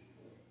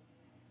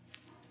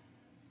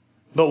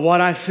 But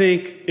what I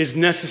think is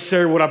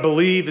necessary, what I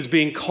believe is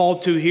being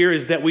called to here,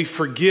 is that we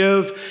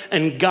forgive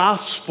and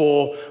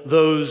gospel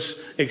those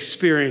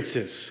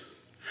experiences.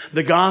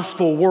 The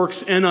gospel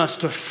works in us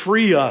to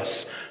free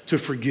us to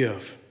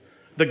forgive.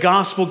 The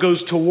gospel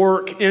goes to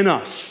work in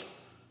us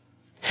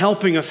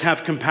helping us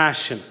have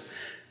compassion,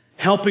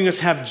 helping us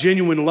have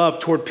genuine love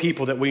toward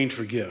people that we need to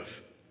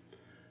forgive.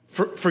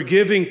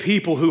 Forgiving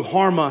people who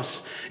harm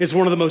us is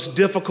one of the most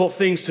difficult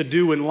things to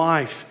do in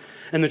life.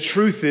 And the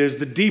truth is,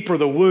 the deeper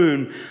the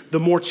wound, the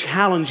more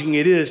challenging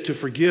it is to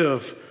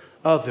forgive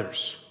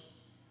others.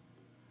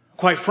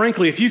 Quite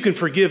frankly, if you can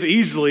forgive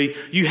easily,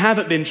 you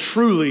haven't been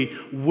truly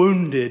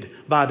wounded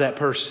by that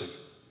person.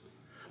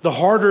 The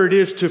harder it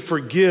is to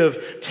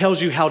forgive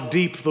tells you how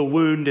deep the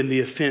wound and the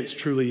offense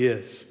truly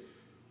is.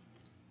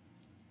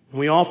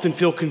 We often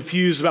feel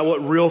confused about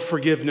what real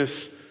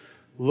forgiveness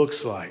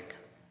looks like.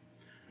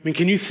 I mean,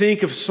 can you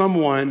think of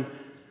someone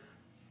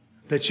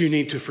that you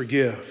need to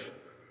forgive?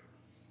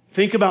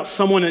 Think about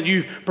someone that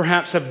you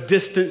perhaps have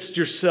distanced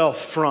yourself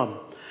from.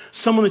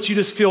 Someone that you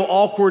just feel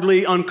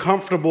awkwardly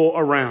uncomfortable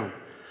around.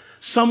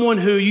 Someone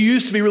who you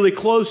used to be really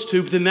close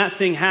to, but then that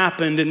thing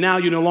happened and now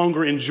you no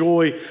longer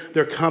enjoy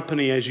their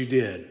company as you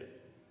did.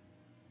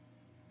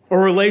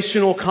 Or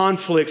relational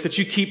conflicts that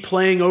you keep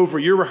playing over.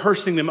 You're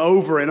rehearsing them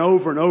over and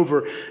over and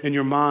over in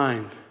your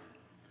mind.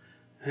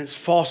 And it's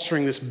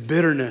fostering this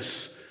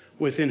bitterness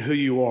within who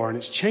you are, and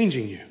it's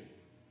changing you.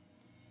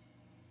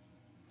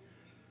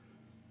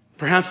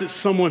 Perhaps it's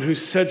someone who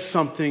said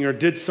something or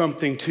did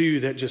something to you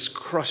that just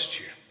crushed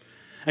you.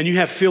 And you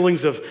have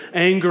feelings of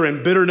anger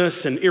and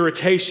bitterness and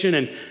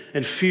irritation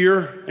and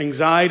fear,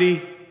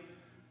 anxiety.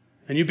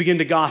 And you begin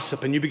to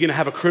gossip and you begin to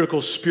have a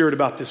critical spirit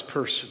about this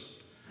person.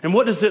 And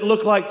what does it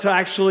look like to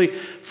actually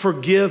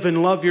forgive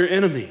and love your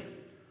enemy?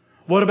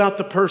 What about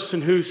the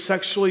person who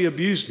sexually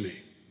abused me?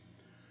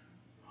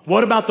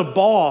 What about the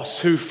boss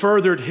who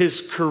furthered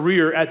his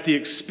career at the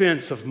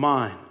expense of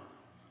mine?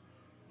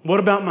 What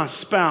about my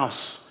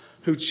spouse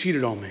who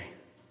cheated on me?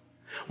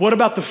 What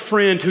about the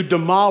friend who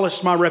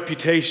demolished my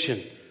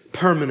reputation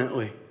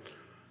permanently?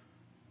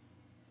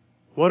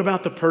 What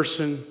about the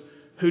person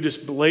who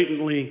just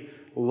blatantly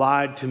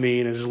lied to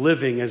me and is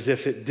living as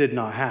if it did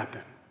not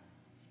happen?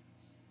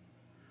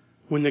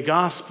 When the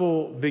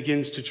gospel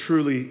begins to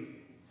truly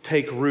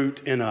take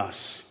root in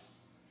us,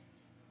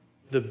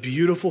 the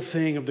beautiful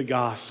thing of the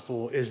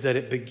gospel is that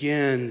it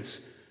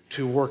begins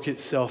to work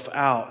itself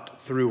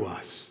out through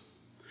us.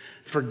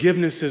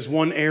 Forgiveness is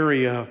one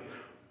area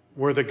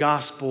where the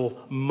gospel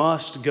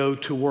must go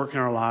to work in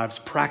our lives,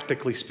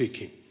 practically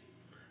speaking.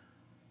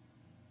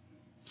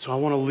 So I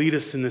want to lead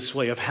us in this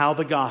way of how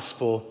the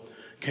gospel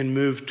can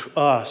move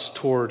us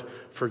toward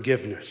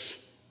forgiveness.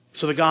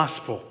 So the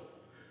gospel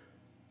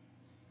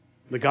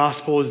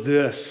is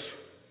this.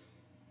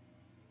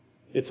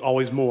 It's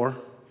always more,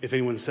 if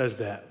anyone says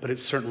that, but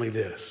it's certainly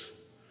this.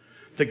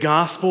 The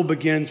gospel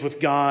begins with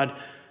God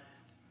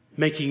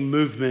making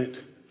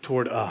movement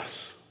toward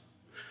us.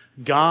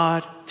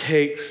 God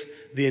takes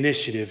the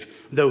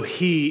initiative, though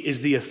He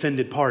is the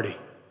offended party.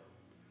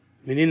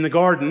 And in the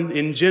garden,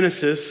 in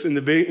Genesis, in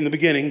the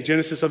beginning,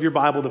 Genesis of your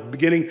Bible, the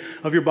beginning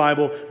of your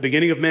Bible,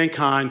 beginning of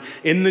mankind,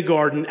 in the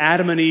garden,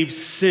 Adam and Eve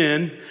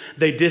sin.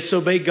 They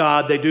disobey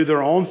God. They do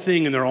their own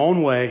thing in their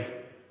own way.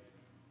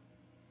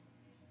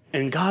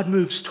 And God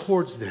moves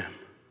towards them.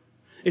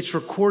 It's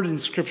recorded in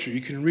Scripture.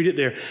 You can read it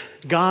there.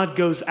 God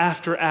goes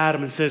after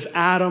Adam and says,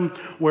 Adam,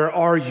 where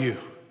are you?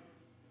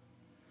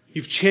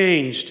 You've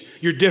changed.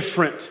 You're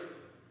different.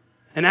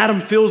 And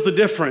Adam feels the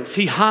difference.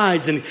 He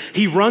hides and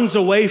he runs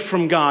away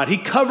from God. He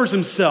covers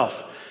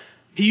himself.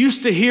 He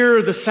used to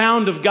hear the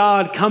sound of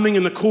God coming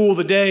in the cool of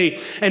the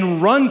day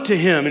and run to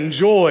Him in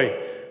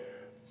joy.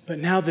 But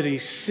now that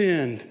he's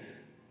sinned,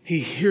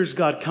 he hears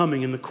God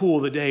coming in the cool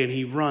of the day and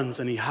he runs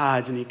and he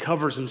hides and he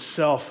covers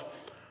himself.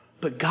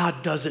 But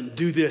God doesn't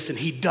do this and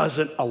He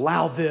doesn't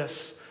allow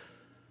this.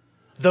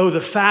 Though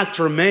the fact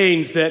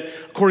remains that,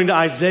 according to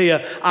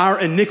Isaiah, our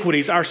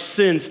iniquities, our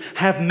sins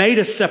have made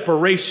a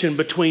separation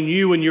between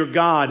you and your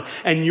God,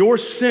 and your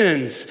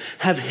sins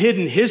have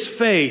hidden His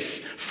face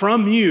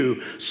from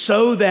you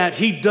so that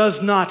He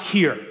does not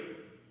hear.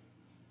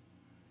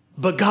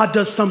 But God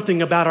does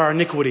something about our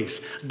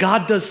iniquities.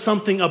 God does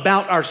something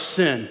about our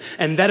sin,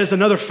 and that is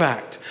another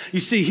fact. You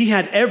see, He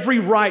had every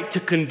right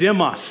to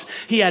condemn us.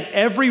 He had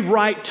every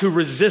right to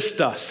resist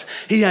us.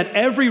 He had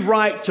every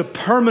right to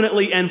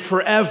permanently and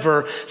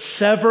forever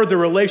sever the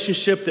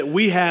relationship that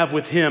we have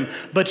with Him,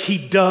 but He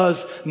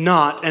does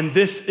not, and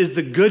this is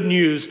the good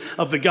news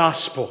of the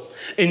gospel.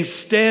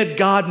 Instead,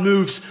 God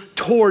moves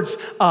towards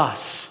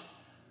us.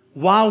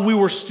 While we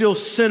were still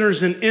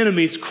sinners and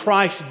enemies,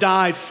 Christ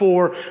died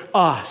for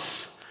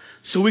us.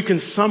 So we can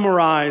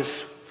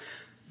summarize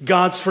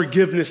God's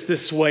forgiveness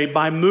this way: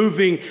 by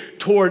moving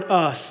toward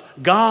us,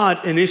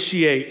 God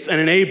initiates and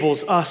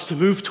enables us to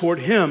move toward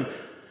Him.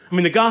 I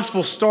mean, the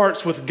gospel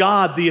starts with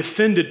God, the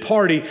offended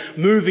party,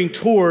 moving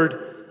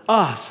toward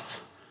us,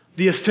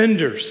 the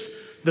offenders,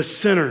 the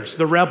sinners,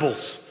 the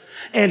rebels.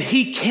 And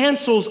He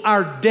cancels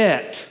our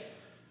debt.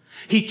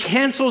 He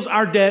cancels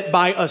our debt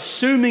by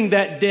assuming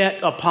that debt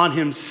upon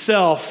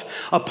Himself,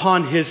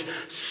 upon His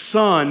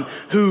Son,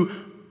 who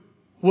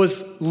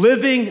was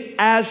living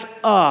as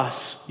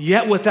us,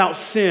 yet without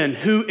sin,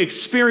 who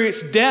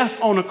experienced death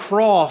on a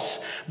cross,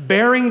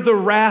 bearing the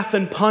wrath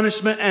and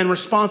punishment and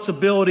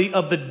responsibility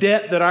of the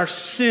debt that our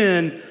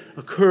sin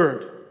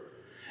occurred.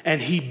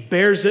 And he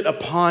bears it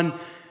upon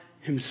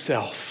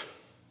himself.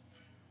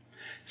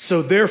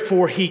 So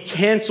therefore, he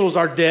cancels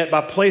our debt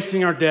by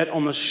placing our debt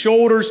on the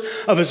shoulders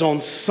of his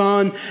own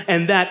Son,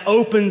 and that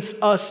opens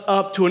us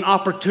up to an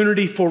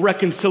opportunity for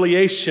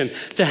reconciliation,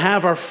 to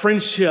have our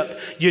friendship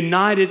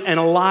united and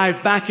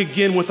alive back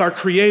again with our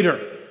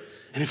Creator.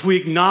 And if we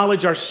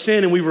acknowledge our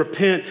sin and we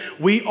repent,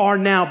 we are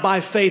now by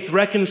faith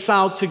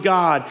reconciled to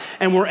God,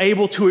 and we're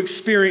able to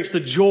experience the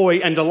joy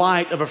and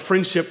delight of a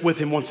friendship with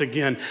him once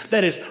again.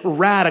 That is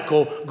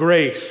radical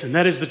grace, and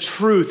that is the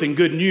truth and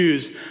good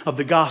news of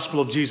the gospel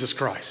of Jesus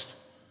Christ.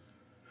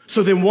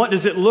 So then what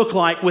does it look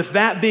like with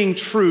that being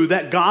true,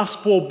 that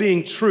gospel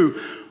being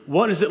true?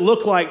 What does it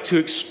look like to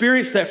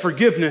experience that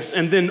forgiveness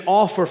and then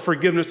offer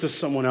forgiveness to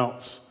someone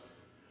else?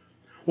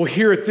 Well,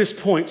 here at this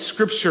point,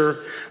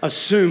 Scripture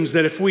assumes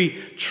that if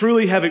we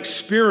truly have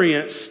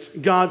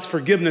experienced God's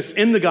forgiveness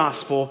in the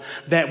gospel,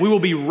 that we will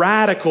be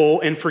radical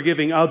in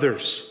forgiving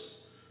others.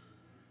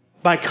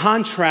 By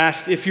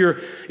contrast, if you're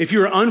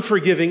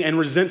unforgiving and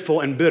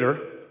resentful and bitter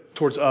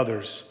towards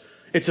others,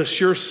 it's a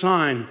sure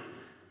sign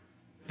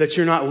that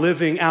you're not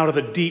living out of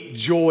the deep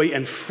joy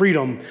and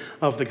freedom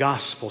of the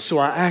gospel. So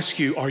I ask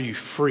you, are you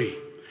free?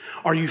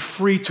 Are you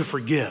free to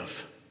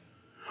forgive?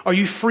 Are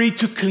you free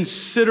to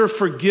consider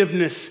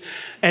forgiveness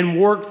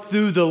and work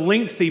through the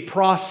lengthy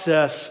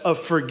process of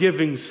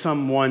forgiving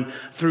someone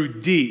through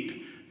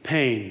deep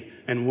pain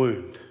and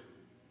wound?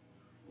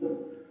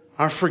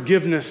 Our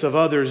forgiveness of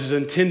others is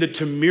intended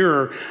to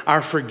mirror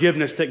our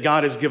forgiveness that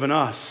God has given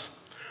us.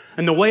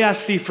 And the way I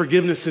see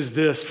forgiveness is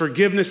this: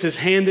 forgiveness is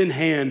hand in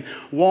hand,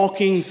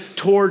 walking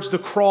towards the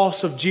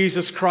cross of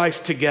Jesus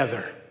Christ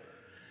together.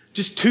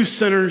 Just two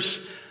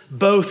sinners,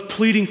 both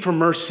pleading for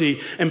mercy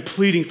and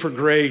pleading for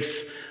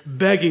grace,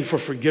 begging for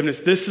forgiveness.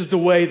 This is the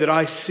way that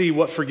I see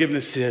what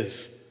forgiveness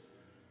is.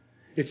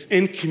 It's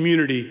in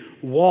community,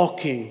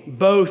 walking,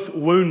 both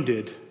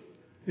wounded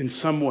in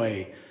some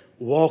way,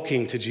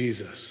 walking to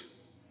Jesus.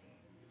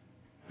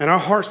 And our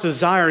heart's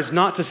desire is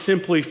not to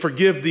simply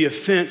forgive the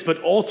offense,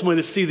 but ultimately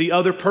to see the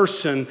other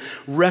person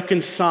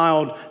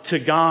reconciled to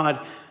God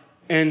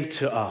and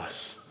to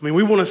us. I mean,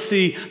 we want to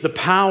see the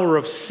power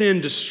of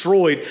sin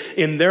destroyed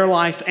in their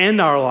life and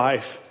our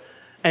life,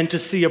 and to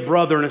see a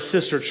brother and a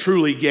sister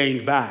truly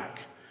gained back.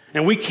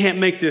 And we can't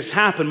make this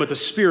happen, but the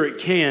Spirit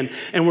can.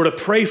 And we're to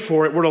pray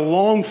for it, we're to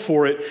long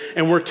for it,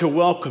 and we're to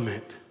welcome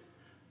it.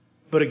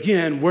 But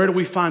again, where do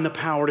we find the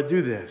power to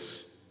do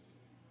this?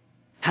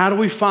 How do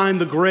we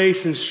find the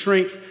grace and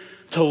strength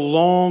to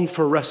long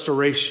for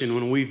restoration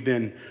when we've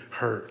been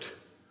hurt?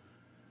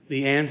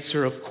 The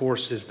answer, of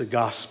course, is the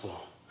gospel.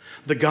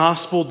 The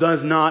gospel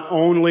does not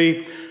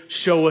only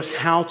show us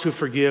how to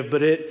forgive,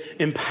 but it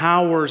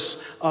empowers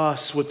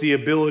us with the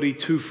ability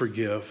to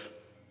forgive.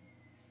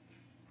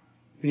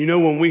 And you know,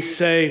 when we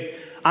say,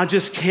 I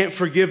just can't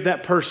forgive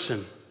that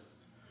person,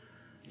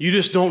 you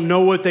just don't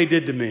know what they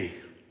did to me,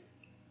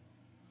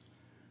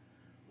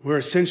 we're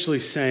essentially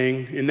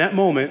saying, in that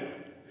moment,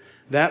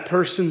 that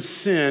person's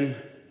sin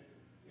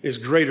is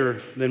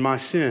greater than my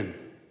sin.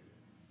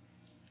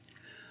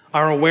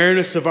 Our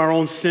awareness of our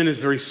own sin is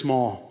very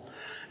small.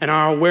 And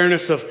our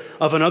awareness of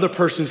another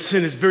person's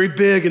sin is very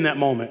big in that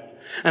moment.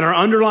 And our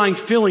underlying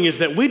feeling is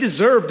that we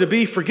deserve to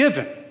be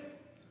forgiven.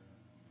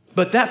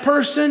 But that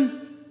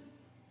person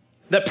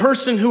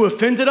who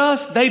offended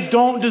us, they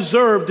don't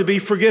deserve to be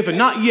forgiven.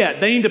 Not yet.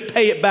 They need to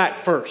pay it back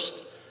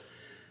first,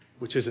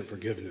 which isn't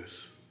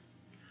forgiveness.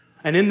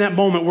 And in that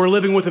moment, we're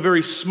living with a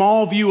very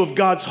small view of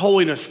God's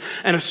holiness,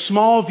 and a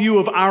small view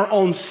of our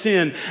own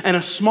sin, and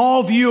a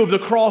small view of the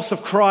cross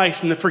of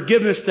Christ and the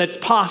forgiveness that's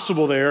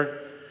possible there.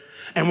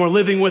 And we're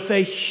living with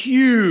a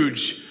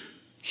huge,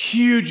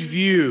 huge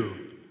view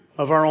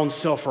of our own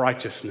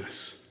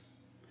self-righteousness.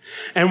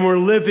 And we're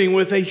living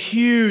with a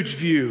huge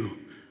view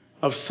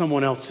of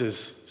someone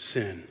else's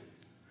sin.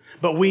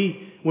 But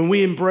when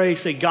we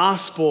embrace a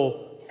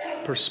gospel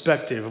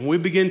perspective, and we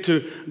begin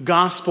to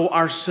gospel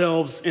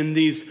ourselves in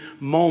these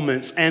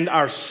moments and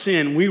our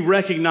sin, we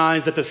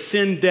recognize that the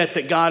sin debt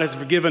that God has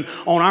forgiven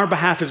on our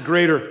behalf is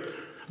greater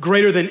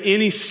than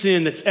any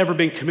sin that's ever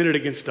been committed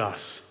against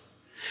us.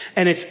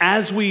 And it's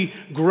as we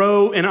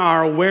grow in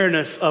our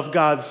awareness of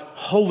God's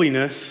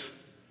holiness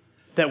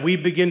that we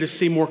begin to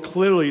see more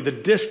clearly the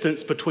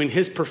distance between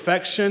His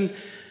perfection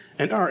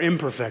and our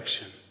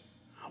imperfection,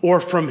 or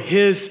from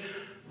His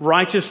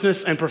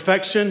righteousness and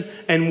perfection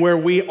and where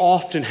we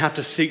often have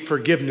to seek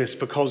forgiveness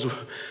because,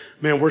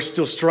 man, we're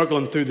still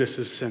struggling through this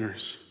as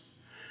sinners.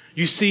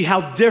 You see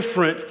how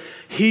different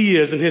He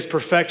is in His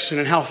perfection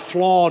and how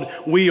flawed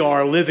we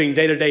are living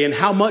day to day and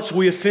how much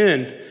we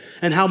offend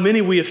and how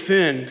many we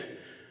offend.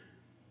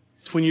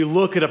 It's when you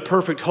look at a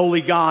perfect,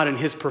 holy God and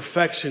His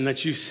perfection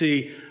that you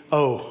see,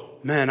 oh,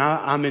 man,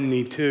 I'm in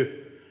need too.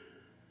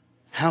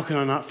 How can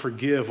I not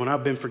forgive when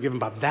I've been forgiven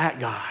by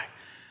that guy?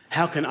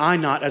 How can I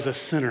not, as a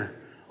sinner,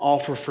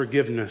 offer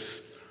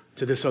forgiveness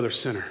to this other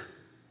sinner.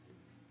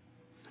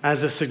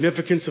 As the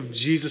significance of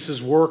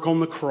Jesus' work on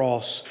the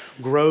cross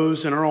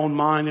grows in our own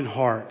mind and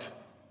heart,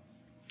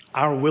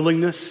 our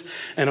willingness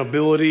and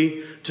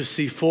ability to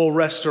see full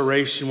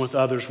restoration with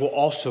others will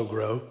also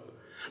grow.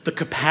 The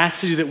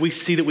capacity that we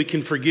see that we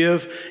can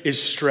forgive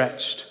is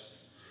stretched.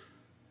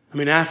 I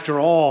mean, after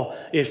all,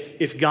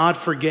 if God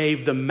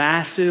forgave the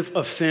massive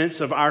offense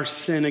of our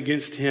sin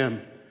against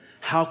him,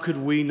 how could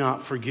we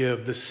not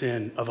forgive the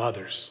sin of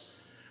others?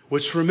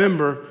 Which,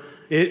 remember,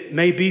 it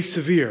may be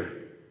severe.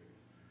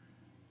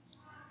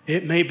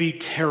 It may be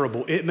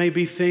terrible. It may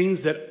be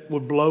things that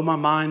would blow my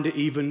mind to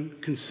even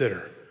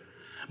consider.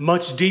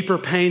 Much deeper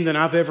pain than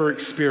I've ever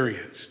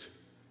experienced.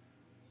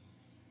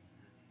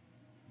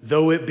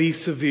 Though it be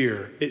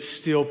severe, it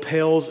still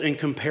pales in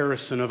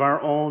comparison of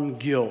our own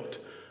guilt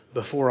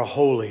before a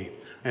holy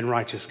and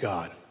righteous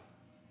God.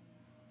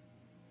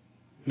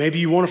 Maybe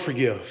you want to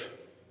forgive.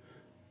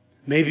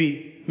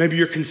 Maybe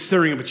you're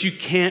considering it, but you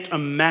can't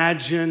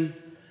imagine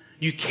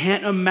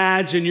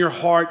your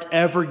heart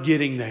ever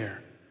getting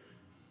there.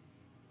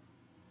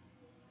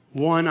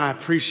 One, I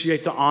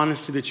appreciate the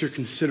honesty that you're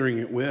considering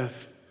it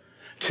with.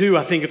 Two,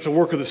 I think it's a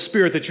work of the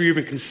Spirit that you're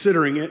even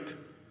considering it,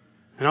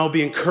 and I'll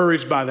be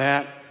encouraged by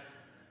that.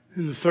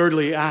 And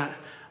thirdly, I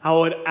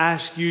would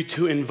ask you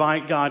to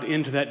invite God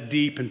into that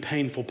deep and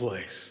painful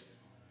place.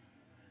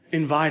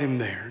 Invite him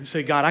there and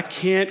say, God, I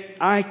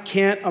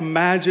can't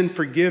imagine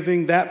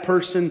forgiving that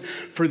person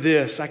for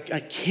this. I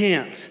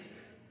can't.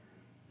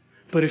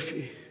 But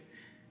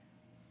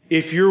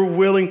if you're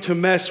willing to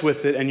mess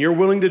with it and you're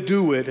willing to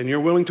do it and you're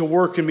willing to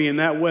work in me in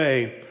that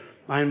way,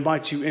 I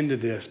invite you into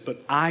this,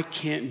 but I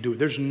can't do it.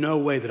 There's no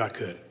way that I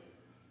could.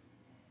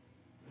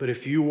 But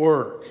if you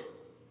work,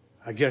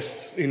 I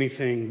guess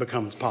anything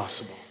becomes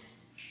possible.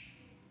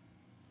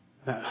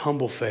 That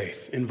humble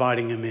faith,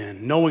 inviting him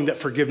in, knowing that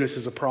forgiveness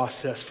is a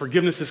process.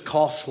 Forgiveness is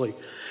costly.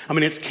 I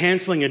mean, it's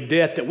canceling a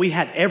debt that we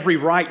had every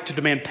right to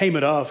demand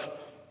payment of.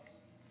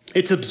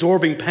 It's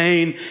absorbing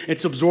pain.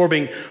 It's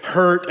absorbing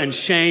hurt and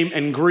shame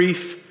and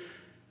grief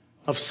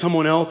of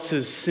someone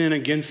else's sin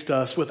against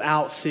us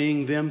without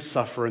seeing them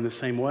suffer in the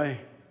same way.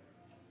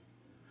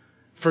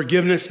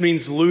 Forgiveness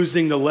means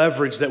losing the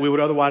leverage that we would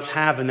otherwise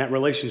have in that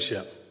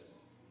relationship.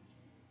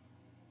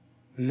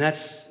 And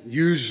that's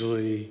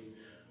usually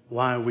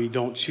why we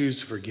don't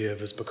choose to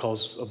forgive, is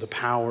because of the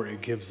power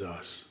it gives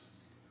us.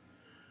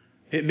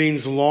 It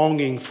means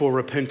longing for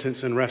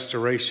repentance and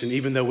restoration,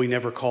 even though we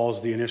never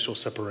caused the initial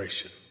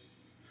separation.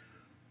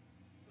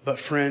 But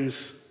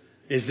friends,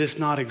 is this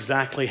not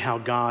exactly how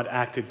God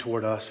acted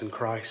toward us in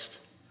Christ?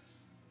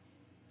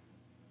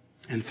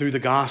 And through the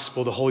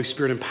gospel, the Holy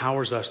Spirit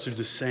empowers us to do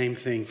the same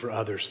thing for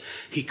others.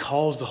 He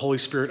calls the Holy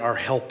Spirit our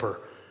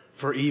helper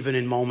for even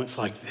in moments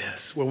like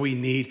this, where we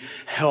need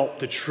help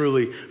to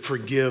truly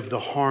forgive the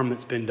harm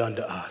that's been done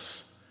to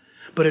us.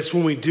 But it's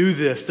when we do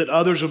this that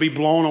others will be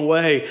blown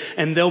away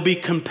and they'll be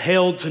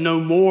compelled to know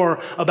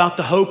more about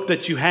the hope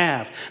that you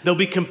have. They'll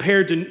be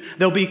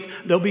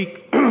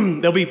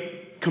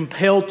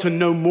compelled to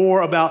know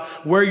more about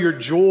where your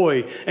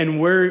joy and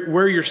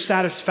where your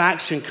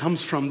satisfaction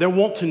comes from. They'll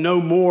want to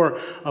know more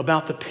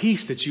about the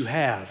peace that you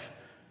have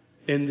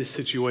in this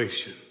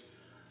situation.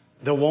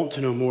 They'll want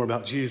to know more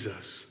about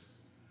Jesus.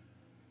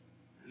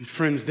 And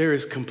friends, there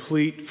is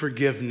complete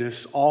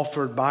forgiveness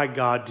offered by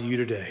God to you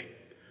today.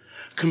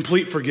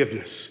 Complete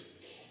forgiveness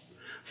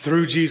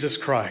through Jesus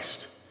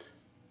Christ.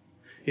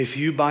 If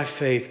you by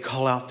faith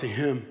call out to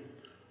him,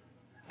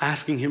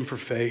 asking him for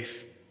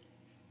faith,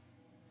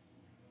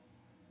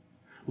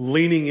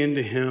 leaning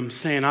into him,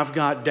 saying, I've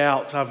got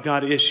doubts, I've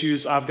got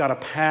issues, I've got a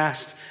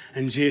past,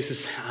 and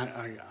Jesus,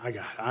 I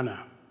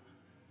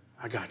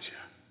got you.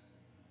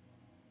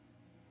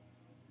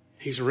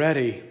 He's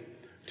ready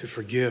to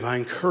forgive. I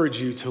encourage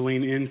you to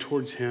lean in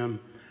towards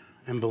him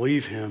and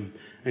believe him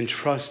and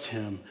trust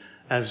him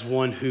as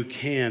one who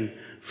can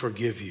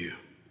forgive you.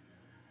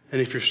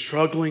 And if you're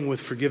struggling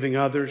with forgiving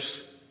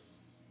others,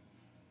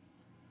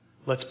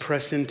 let's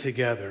press in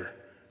together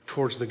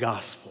towards the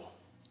gospel.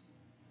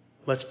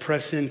 Let's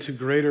press into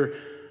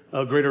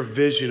a greater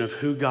vision of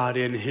who God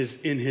is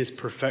in his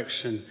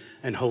perfection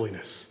and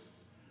holiness.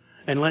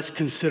 And let's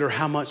consider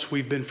how much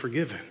we've been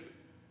forgiven.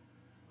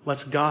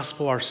 Let's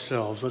gospel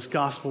ourselves. Let's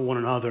gospel one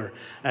another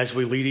as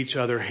we lead each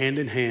other hand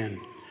in hand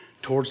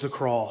towards the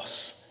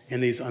cross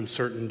in these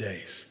uncertain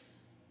days.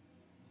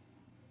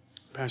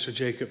 Pastor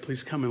Jacob,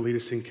 please come and lead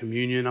us in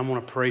communion. I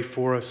want to pray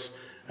for us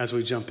as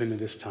we jump into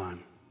this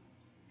time.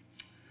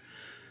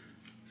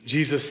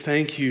 Jesus,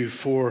 thank you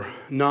for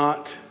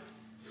not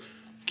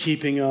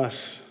keeping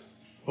us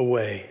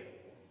away.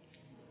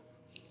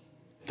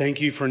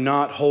 Thank you for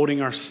not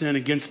holding our sin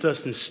against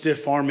us and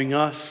stiff-arming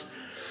us.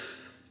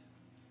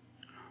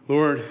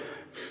 Lord,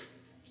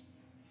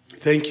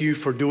 thank you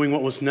for doing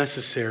what was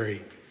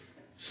necessary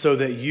so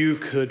that you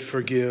could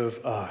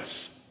forgive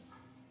us.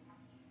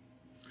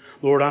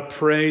 Lord, I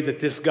pray that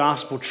this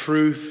gospel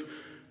truth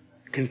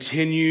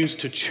continues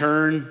to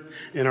churn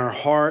in our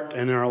heart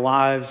and in our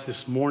lives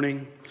this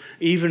morning,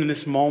 even in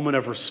this moment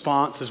of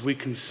response as we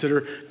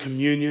consider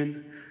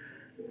communion.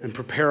 and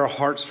prepare our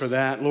hearts for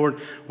that. Lord,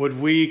 would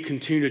we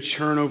continue to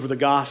churn over the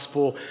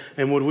gospel,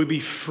 and would we be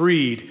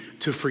freed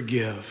to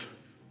forgive,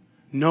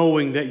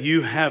 knowing that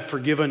you have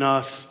forgiven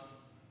us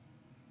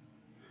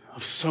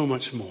of so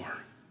much more.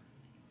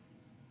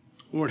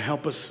 Lord,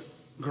 help us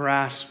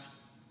grasp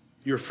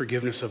your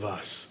forgiveness of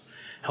us.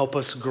 Help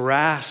us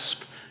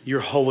grasp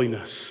your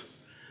holiness,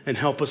 and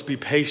help us be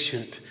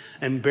patient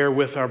and bear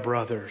with our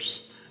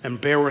brothers and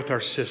bear with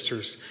our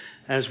sisters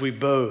as we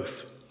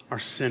both are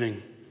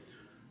sinning,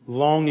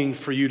 longing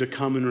for you to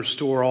come and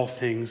restore all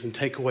things and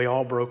take away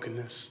all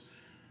brokenness.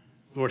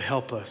 Lord,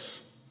 help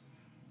us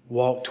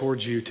walk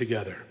towards you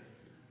together.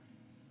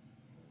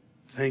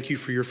 Thank you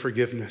for your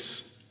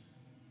forgiveness.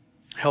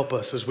 Help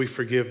us as we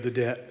forgive the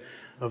debt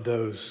of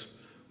those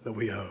that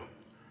we owe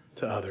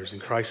to others. In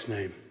Christ's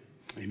name,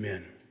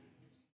 amen.